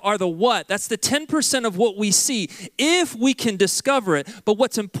people have are the what. That's the 10% of what we see, if we can discover it. But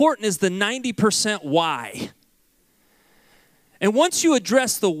what's important is the 90% why. And once you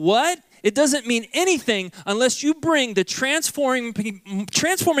address the what, it doesn't mean anything unless you bring the transforming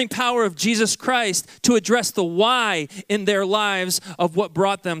power of Jesus Christ to address the why in their lives of what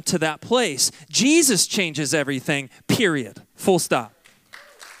brought them to that place. Jesus changes everything, period. Full stop.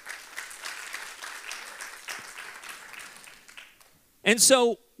 And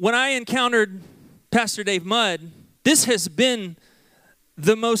so when I encountered Pastor Dave Mudd, this has been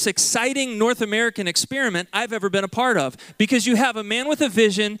the most exciting North American experiment I've ever been a part of, because you have a man with a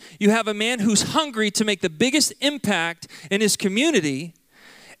vision, you have a man who's hungry to make the biggest impact in his community,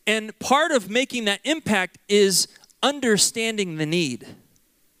 and part of making that impact is understanding the need.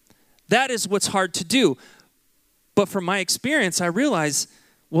 That is what's hard to do. But from my experience, I realize,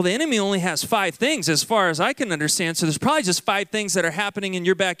 well, the enemy only has 5 things as far as I can understand, so there's probably just 5 things that are happening in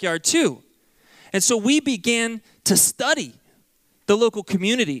your backyard too. And so we began to study the local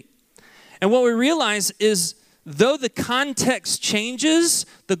community. And what we realize is, though the context changes,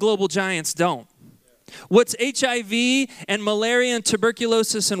 the global giants don't. What's HIV and malaria and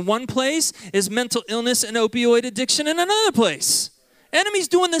tuberculosis in one place is mental illness and opioid addiction in another place. Enemy's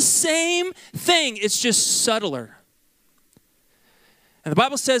doing the same thing, it's just subtler. And the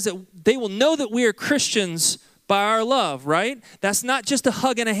Bible says that they will know that we are Christians by our love, right? That's not just a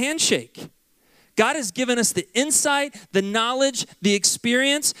hug and a handshake. God has given us the insight, the knowledge, the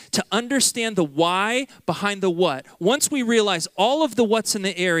experience to understand the why behind the what. Once we realize all of the what's in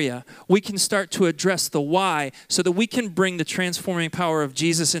the area, we can start to address the why so that we can bring the transforming power of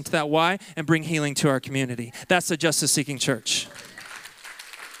Jesus into that why and bring healing to our community. That's the justice-seeking church.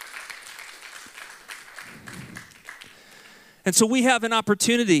 And so we have an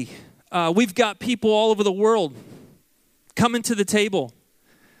opportunity. We've got people all over the world coming to the table.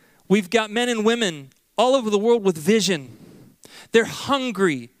 We've got men and women all over the world with vision. They're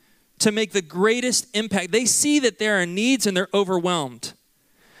hungry to make the greatest impact. They see that there are needs and they're overwhelmed.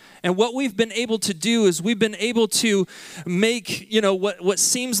 And what we've been able to do is we've been able to make, what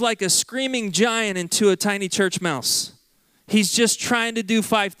seems like a screaming giant into a tiny church mouse. He's just trying to do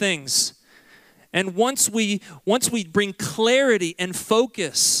 5 things. And once we bring clarity and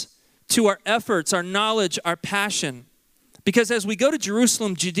focus to our efforts, our knowledge, our passion, because as we go to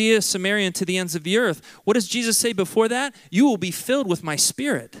Jerusalem, Judea, Samaria, and to the ends of the earth, what does Jesus say before that? You will be filled with my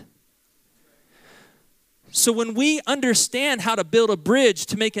Spirit. So when we understand how to build a bridge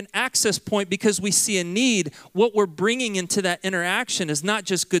to make an access point because we see a need, what we're bringing into that interaction is not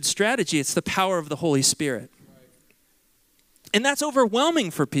just good strategy, it's the power of the Holy Spirit. And that's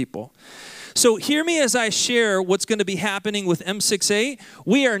overwhelming for people. So hear me as I share what's going to be happening with M68.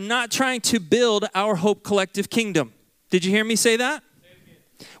 We are not trying to build our Hope Collective kingdom. Did you hear me say that?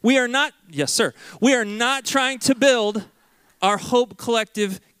 We are not, yes sir, we are not trying to build our Hope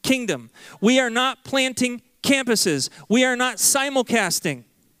Collective kingdom. We are not planting campuses. We are not simulcasting.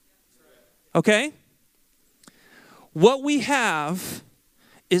 Okay? What we have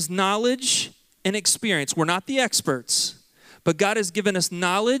is knowledge and experience. We're not the experts, but God has given us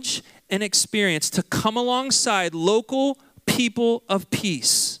knowledge and experience to come alongside local people of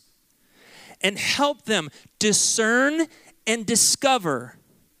peace and help them discern and discover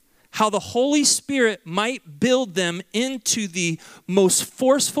how the Holy Spirit might build them into the most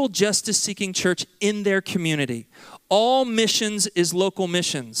forceful justice-seeking church in their community. All missions is local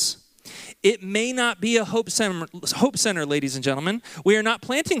missions. It may not be a hope center, ladies and gentlemen. We are not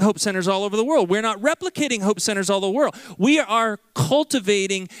planting hope centers all over the world. We're not replicating hope centers all over the world. We are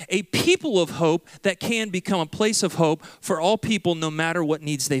cultivating a people of hope that can become a place of hope for all people no matter what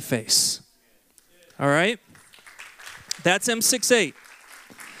needs they face. All right? That's M68.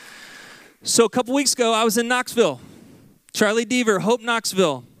 So a couple weeks ago, I was in Knoxville. Charlie Deaver, Hope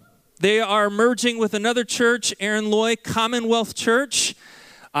Knoxville. They are merging with another church, Aaron Loy, Commonwealth Church.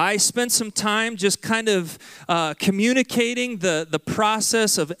 I spent some time just kind of communicating the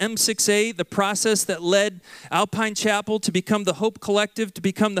process of M68, the process that led Alpine Chapel to become the Hope Collective, to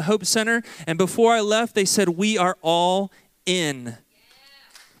become the Hope Center. And before I left, they said, we are all in.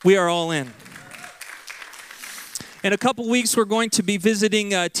 We are all in. In a couple weeks, we're going to be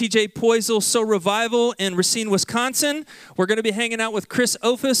visiting TJ Poisel So Revival in Racine, Wisconsin. We're going to be hanging out with Chris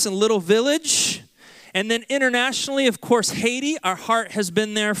Ophis in Little Village. And then internationally, of course, Haiti. Our heart has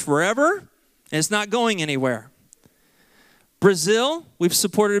been there forever, and it's not going anywhere. Brazil, we've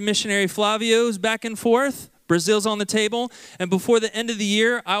supported missionary Flavio's back and forth. Brazil's on the table. And before the end of the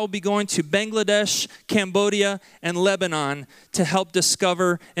year, I will be going to Bangladesh, Cambodia, and Lebanon to help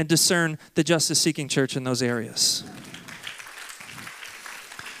discover and discern the justice-seeking church in those areas.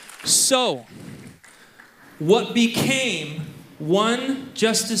 So, what became one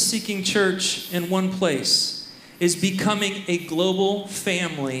justice-seeking church in one place is becoming a global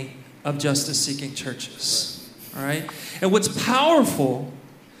family of justice-seeking churches. All right? And what's powerful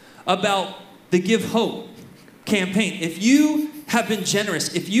about the Give Hope campaign, if you have been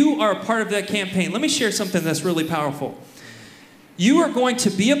generous, if you are a part of that campaign, let me share something that's really powerful. You are going to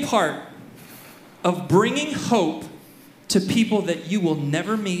be a part of bringing hope to people that you will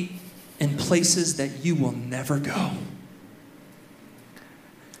never meet in places that you will never go.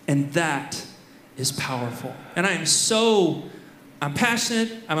 And that is powerful. And I'm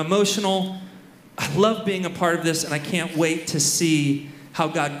passionate, I'm emotional, I love being a part of this, and I can't wait to see how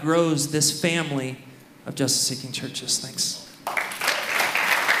God grows this family of justice-seeking churches. Thanks.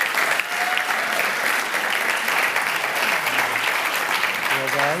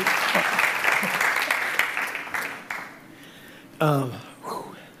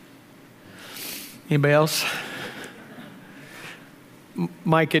 Anybody else?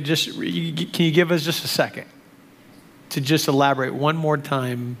 Micah, can you give us just a second to just elaborate one more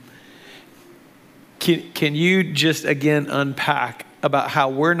time? Can you just again unpack about how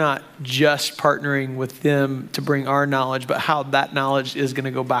we're not just partnering with them to bring our knowledge, but how that knowledge is going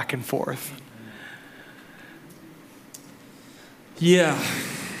to go back and forth? Yeah.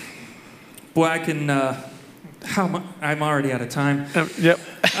 Boy, I can, I'm already out of time. Yep.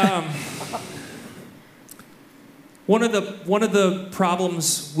 One of the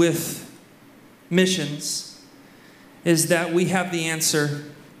problems with missions is that we have the answer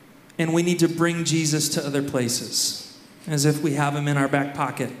and we need to bring Jesus to other places as if we have him in our back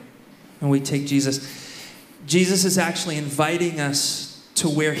pocket and we take Jesus. Jesus is actually inviting us to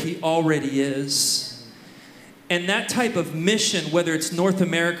where he already is. And that type of mission, whether it's North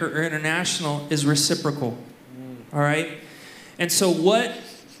America or international, is reciprocal. All right? And so what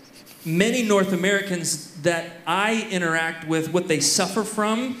many North Americans that I interact with, what they suffer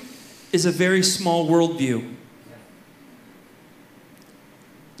from is a very small worldview.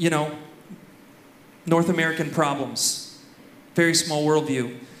 You know, North American problems, very small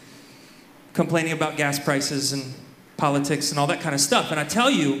worldview, complaining about gas prices and politics and all that kind of stuff. And I tell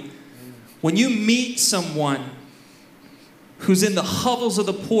you, when you meet someone who's in the hovels of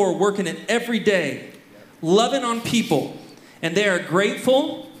the poor, working it every day, loving on people, and they are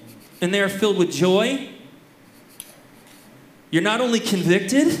grateful and they are filled with joy, you're not only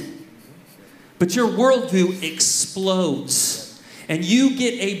convicted, but your worldview explodes. And you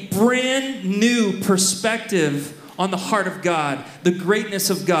get a brand new perspective on the heart of God, the greatness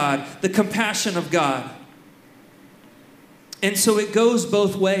of God, the compassion of God. And so it goes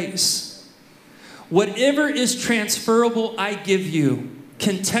both ways. Whatever is transferable, I give you.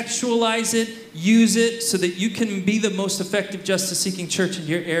 Contextualize it, use it so that you can be the most effective justice-seeking church in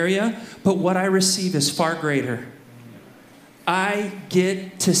your area. But what I receive is far greater. I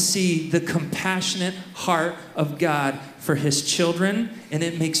get to see the compassionate heart of God for his children, and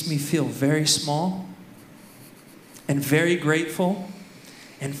it makes me feel very small and very grateful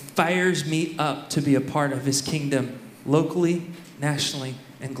and fires me up to be a part of his kingdom locally, nationally,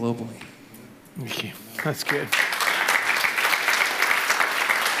 and globally. Thank you. That's good.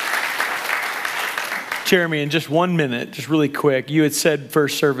 Jeremy, in just 1 minute, just really quick, you had said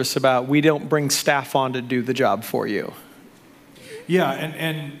first service about we don't bring staff on to do the job for you. Yeah,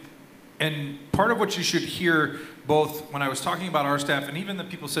 and part of what you should hear both when I was talking about our staff and even the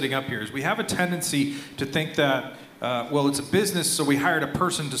people sitting up here is we have a tendency to think that, well, it's a business, so we hired a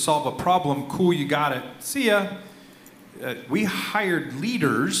person to solve a problem. Cool, you got it. See ya. We hired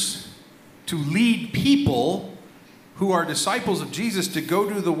leaders to lead people who are disciples of Jesus to go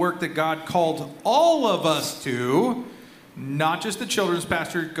do the work that God called all of us to, not just the children's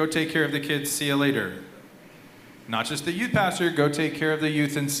pastor, go take care of the kids, see you later. Not just the youth pastor, go take care of the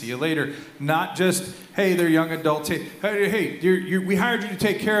youth and see you later. Not just, hey, they're young adults. Hey, we hired you to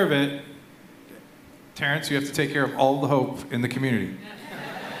take care of it. Terrence, you have to take care of all the hope in the community.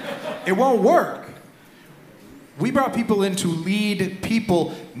 It won't work. We brought people in to lead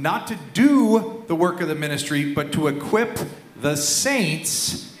people, not to do the work of the ministry, but to equip the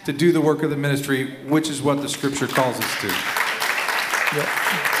saints to do the work of the ministry, which is what the scripture calls us to. Yep.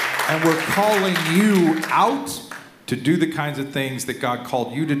 And we're calling you out to do the kinds of things that God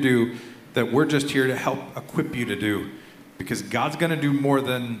called you to do, that we're just here to help equip you to do. Because God's going to do more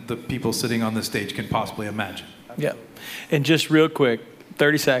than the people sitting on the stage can possibly imagine. Yeah. And just real quick,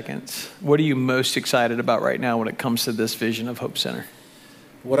 30 seconds. What are you most excited about right now when it comes to this vision of Hope Center?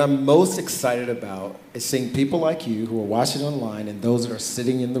 What I'm most excited about is seeing people like you who are watching online and those that are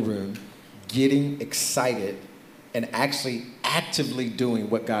sitting in the room getting excited and actually actively doing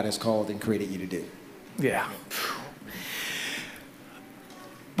what God has called and created you to do. Yeah.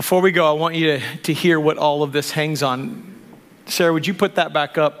 Before we go, I want you to hear what all of this hangs on. Sarah, would you put that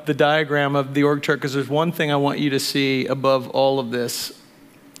back up, the diagram of the org chart? Because there's one thing I want you to see above all of this.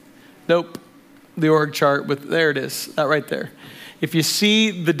 Nope. The org chart with, there it is, that right there. If you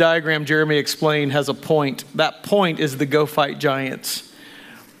see the diagram Jeremy explained has a point, that point is the Go Fight Giants.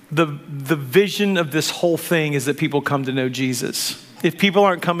 The vision of this whole thing is that people come to know Jesus. If people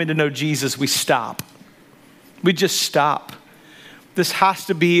aren't coming to know Jesus, we stop. We just stop. This has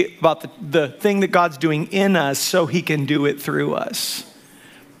to be about the thing that God's doing in us so he can do it through us.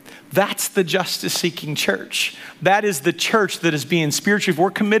 That's the justice-seeking church. That is the church that is being spiritually, we're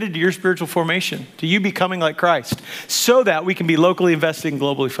committed to your spiritual formation, to you becoming like Christ, so that we can be locally invested and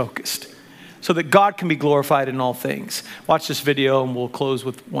globally focused, so that God can be glorified in all things. Watch this video and we'll close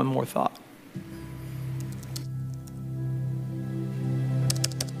with one more thought.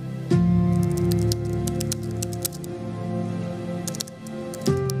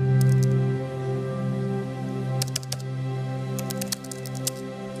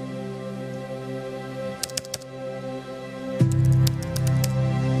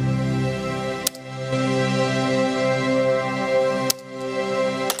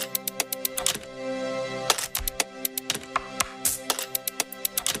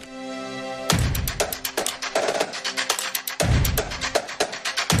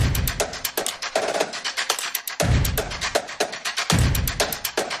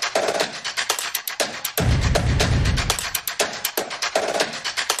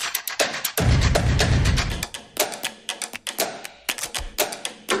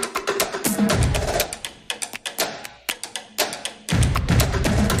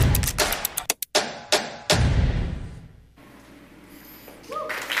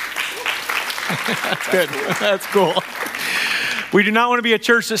 That's good. That's cool. We do not want to be a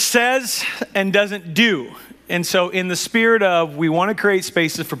church that says and doesn't do. And so in the spirit of, we want to create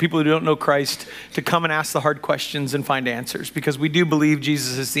spaces for people who don't know Christ to come and ask the hard questions and find answers, because we do believe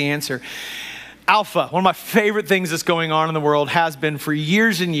Jesus is the answer. Alpha, one of my favorite things that's going on in the world, has been for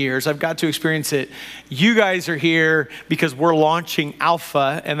years and years. I've got to experience it. You guys are here because we're launching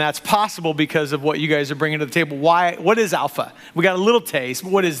Alpha, and that's possible because of what you guys are bringing to the table. Why? What is Alpha? We got a little taste,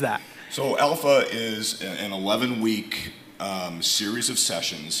 but what is that? So Alpha is an 11-week series of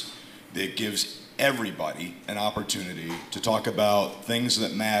sessions that gives everybody an opportunity to talk about things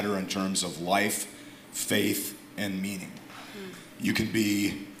that matter in terms of life, faith, and meaning. You can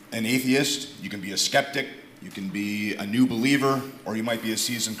be an atheist, you can be a skeptic, you can be a new believer, or you might be a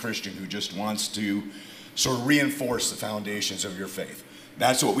seasoned Christian who just wants to sort of reinforce the foundations of your faith.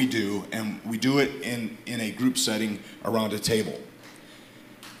 That's what we do, and we do it in a group setting around a table.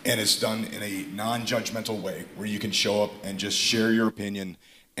 And it's done in a non-judgmental way where you can show up and just share your opinion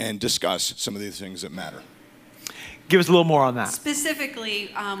and discuss some of the things that matter. Give us a little more on that.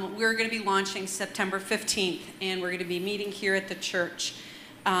 Specifically, we're going to be launching September 15th, and we're going to be meeting here at the church.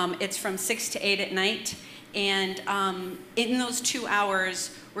 It's from 6 to 8 at night, and in those 2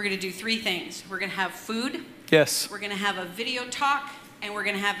 hours, we're going to do 3 things. We're going to have food. Yes. We're going to have a video talk, and we're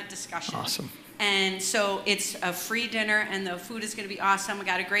going to have a discussion. Awesome. And so it's a free dinner, and the food is going to be awesome. We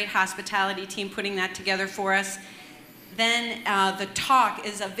got a great hospitality team putting that together for us. Then the talk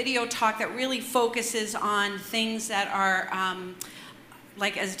is a video talk that really focuses on things that are,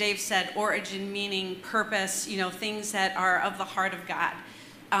 like as Dave said, origin, meaning, purpose, things that are of the heart of God.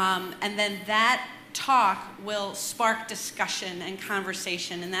 And then that talk will spark discussion and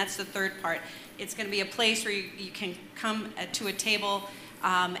conversation, and that's the third part. It's going to be a place where you can come to a table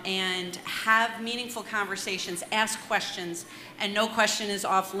and have meaningful conversations, ask questions, and no question is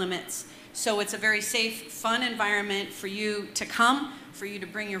off limits. So it's a very safe, fun environment for you to come, for you to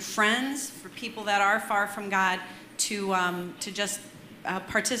bring your friends, for people that are far from God to just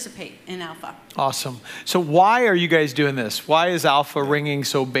participate in Alpha. Awesome. So why are you guys doing this? Why is Alpha ringing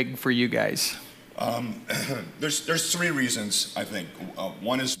so big for you guys? There's 3 reasons, I think.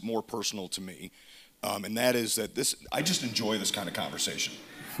 One is more personal to me, and that is that I just enjoy this kind of conversation.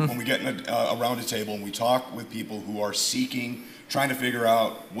 When we get around a table and we talk with people who are seeking, trying to figure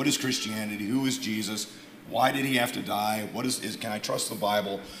out what is Christianity, who is Jesus, why did he have to die, can I trust the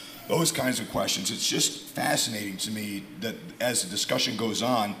Bible, those kinds of questions. It's just fascinating to me that as the discussion goes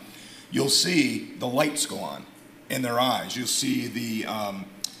on, you'll see the lights go on in their eyes. You'll see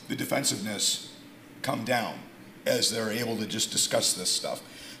the defensiveness come down as they're able to just discuss this stuff.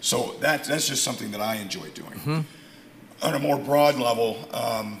 So that's just something that I enjoy doing. Mm-hmm. On a more broad level,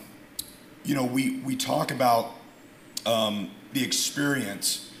 we talk about the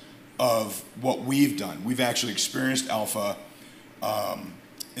experience of what we've done. We've actually experienced Alpha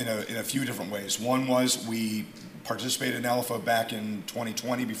in a few different ways. One was we participated in Alpha back in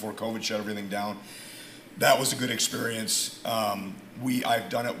 2020 before COVID shut everything down. That was a good experience. I've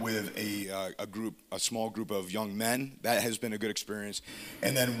done it with a small group of young men. That has been a good experience.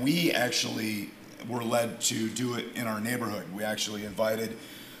 And then we actually were led to do it in our neighborhood. We actually invited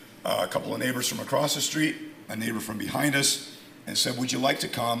a couple of neighbors from across the street, a neighbor from behind us, and said, would you like to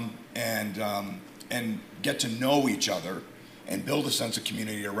come and get to know each other and build a sense of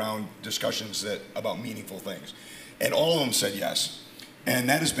community around discussions about meaningful things? And all of them said yes. And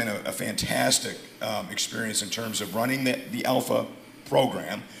that has been a fantastic experience in terms of running the Alpha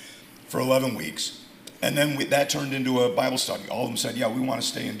program for 11 weeks. And then that turned into a Bible study. All of them said, yeah, we want to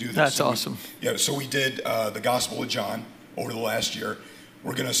stay and do this. That's awesome. So we did the Gospel of John over the last year.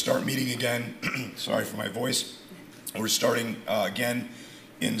 We're going to start meeting again. Sorry for my voice. We're starting again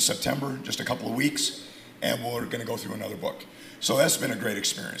in September, just a couple of weeks, and we're going to go through another book. So that's been a great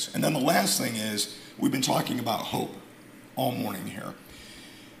experience. And then the last thing is we've been talking about hope all morning here.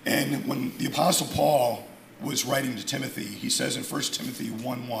 And when the Apostle Paul was writing to Timothy, he says in 1 Timothy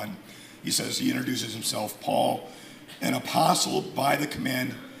 1:1, he introduces himself, Paul, an apostle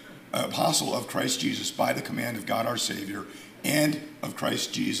of Christ Jesus by the command of God our Savior and of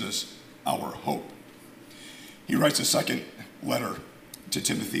Christ Jesus our hope. He writes a second letter to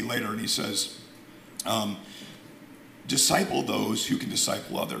Timothy later, and he says, disciple those who can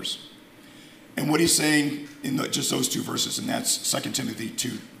disciple others. And what he's saying in just those 2 verses, and that's 2 Timothy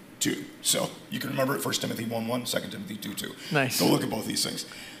 2:2. So you can remember it, 1 Timothy 1:1, 2 Timothy 2:2. Nice. Go look at both these things.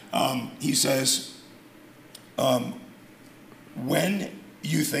 He says, when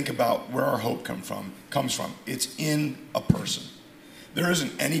you think about where our hope comes from, it's in a person. There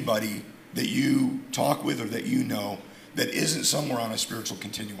isn't anybody that you talk with or that you know that isn't somewhere on a spiritual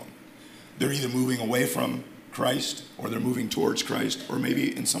continuum. They're either moving away from Christ or they're moving towards Christ, or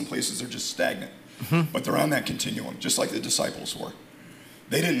maybe in some places they're just stagnant. Mm-hmm. But they're on that continuum, just like the disciples were.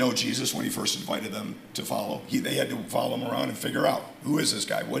 They didn't know Jesus when he first invited them to follow. They had to follow him around and figure out, who is this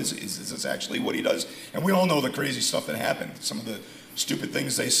guy? Is this actually what he does? And we all know the crazy stuff that happened, some of the stupid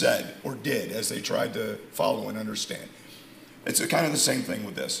things they said or did as they tried to follow and understand. It's kind of the same thing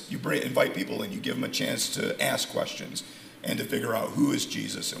with this. You invite people and you give them a chance to ask questions and to figure out who is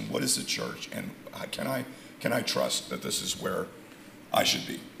Jesus and what is the church and can I trust that this is where I should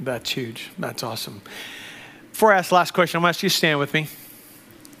be. That's huge. That's awesome. Before I ask the last question, I'm going to ask you to stand with me.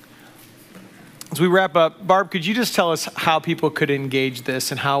 As we wrap up, Barb, could you just tell us how people could engage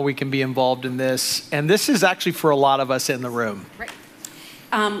this and how we can be involved in this? And this is actually for a lot of us in the room. Right.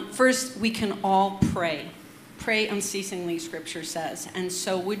 First, we can all pray. Pray unceasingly, Scripture says. And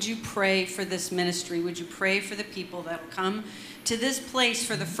so would you pray for this ministry? Would you pray for the people that will come to this place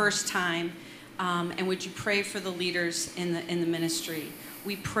for the first time? And would you pray for the leaders in the ministry?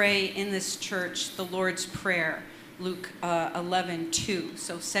 We pray in this church the Lord's Prayer, Luke 11:2.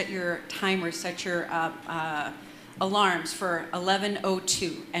 So set your timer, set your alarms for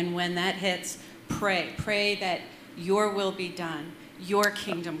 11:02. And when that hits, pray. Pray that your will be done, your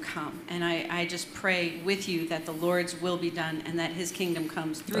kingdom come. And I just pray with you that the Lord's will be done and that his kingdom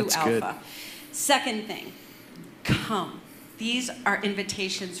comes through That's Alpha. good. Second thing, come. These are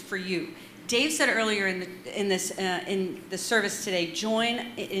invitations for you. Dave said earlier in the service today, join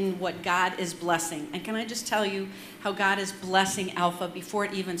in what God is blessing. And can I just tell you how God is blessing Alpha before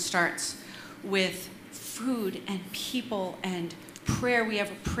it even starts with food and people and prayer. We have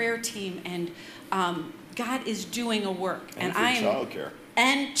a prayer team, and God is doing a work. And childcare.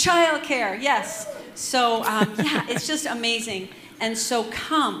 And childcare, yes. So yeah, it's just amazing. And so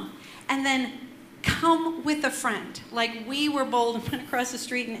come, and then come with a friend. Like, we were bold and went across the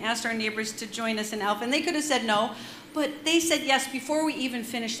street and asked our neighbors to join us in Alpha, and they could have said no, but they said yes before we even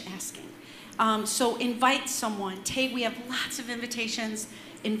finished asking. So invite someone. We have lots of invitations.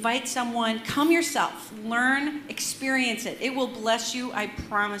 Invite someone. Come yourself. Learn. Experience it. It will bless you. I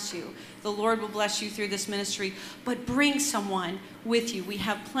promise you. The Lord will bless you through this ministry. But bring someone with you. We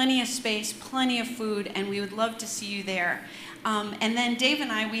have plenty of space, plenty of food, and we would love to see you there. And then Dave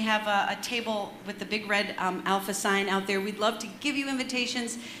and I, we have a table with the big red Alpha sign out there. We'd love to give you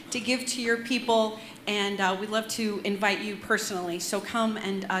invitations to give to your people, and we'd love to invite you personally. So come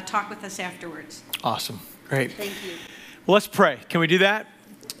and talk with us afterwards. Awesome. Great. Thank you. Well, let's pray. Can we do that?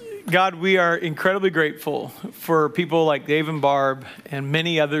 God, we are incredibly grateful for people like Dave and Barb and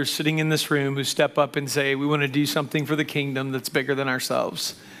many others sitting in this room who step up and say, we want to do something for the kingdom that's bigger than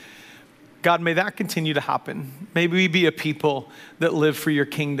ourselves. God, may that continue to happen. May we be a people that live for your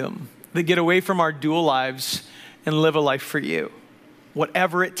kingdom, that get away from our dual lives and live a life for you.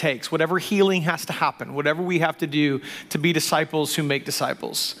 Whatever it takes, whatever healing has to happen, whatever we have to do to be disciples who make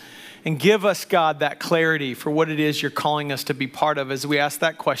disciples. And give us, God, that clarity for what it is you're calling us to be part of as we ask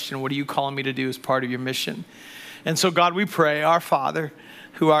that question, what are you calling me to do as part of your mission? And so, God, we pray, our Father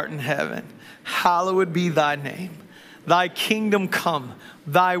who art in heaven, hallowed be thy name. Thy kingdom come,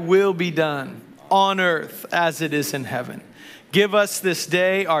 thy will be done on earth as it is in heaven. Give us this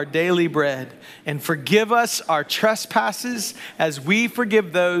day our daily bread, and forgive us our trespasses as we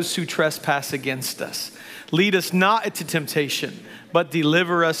forgive those who trespass against us. Lead us not into temptation, but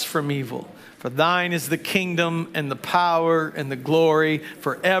deliver us from evil. For thine is the kingdom and the power and the glory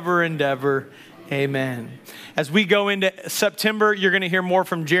forever and ever. Amen. As we go into September, you're going to hear more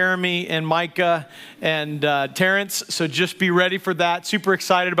from Jeremy and Micah and Terrence. So just be ready for that. Super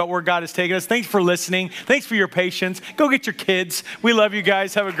excited about where God has taken us. Thanks for listening. Thanks for your patience. Go get your kids. We love you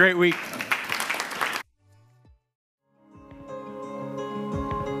guys. Have a great week.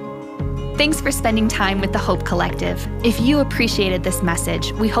 Thanks for spending time with the Hope Collective. If you appreciated this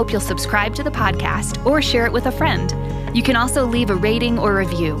message, we hope you'll subscribe to the podcast or share it with a friend. You can also leave a rating or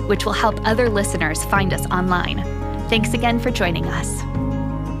review, which will help other listeners find us online. Thanks again for joining us.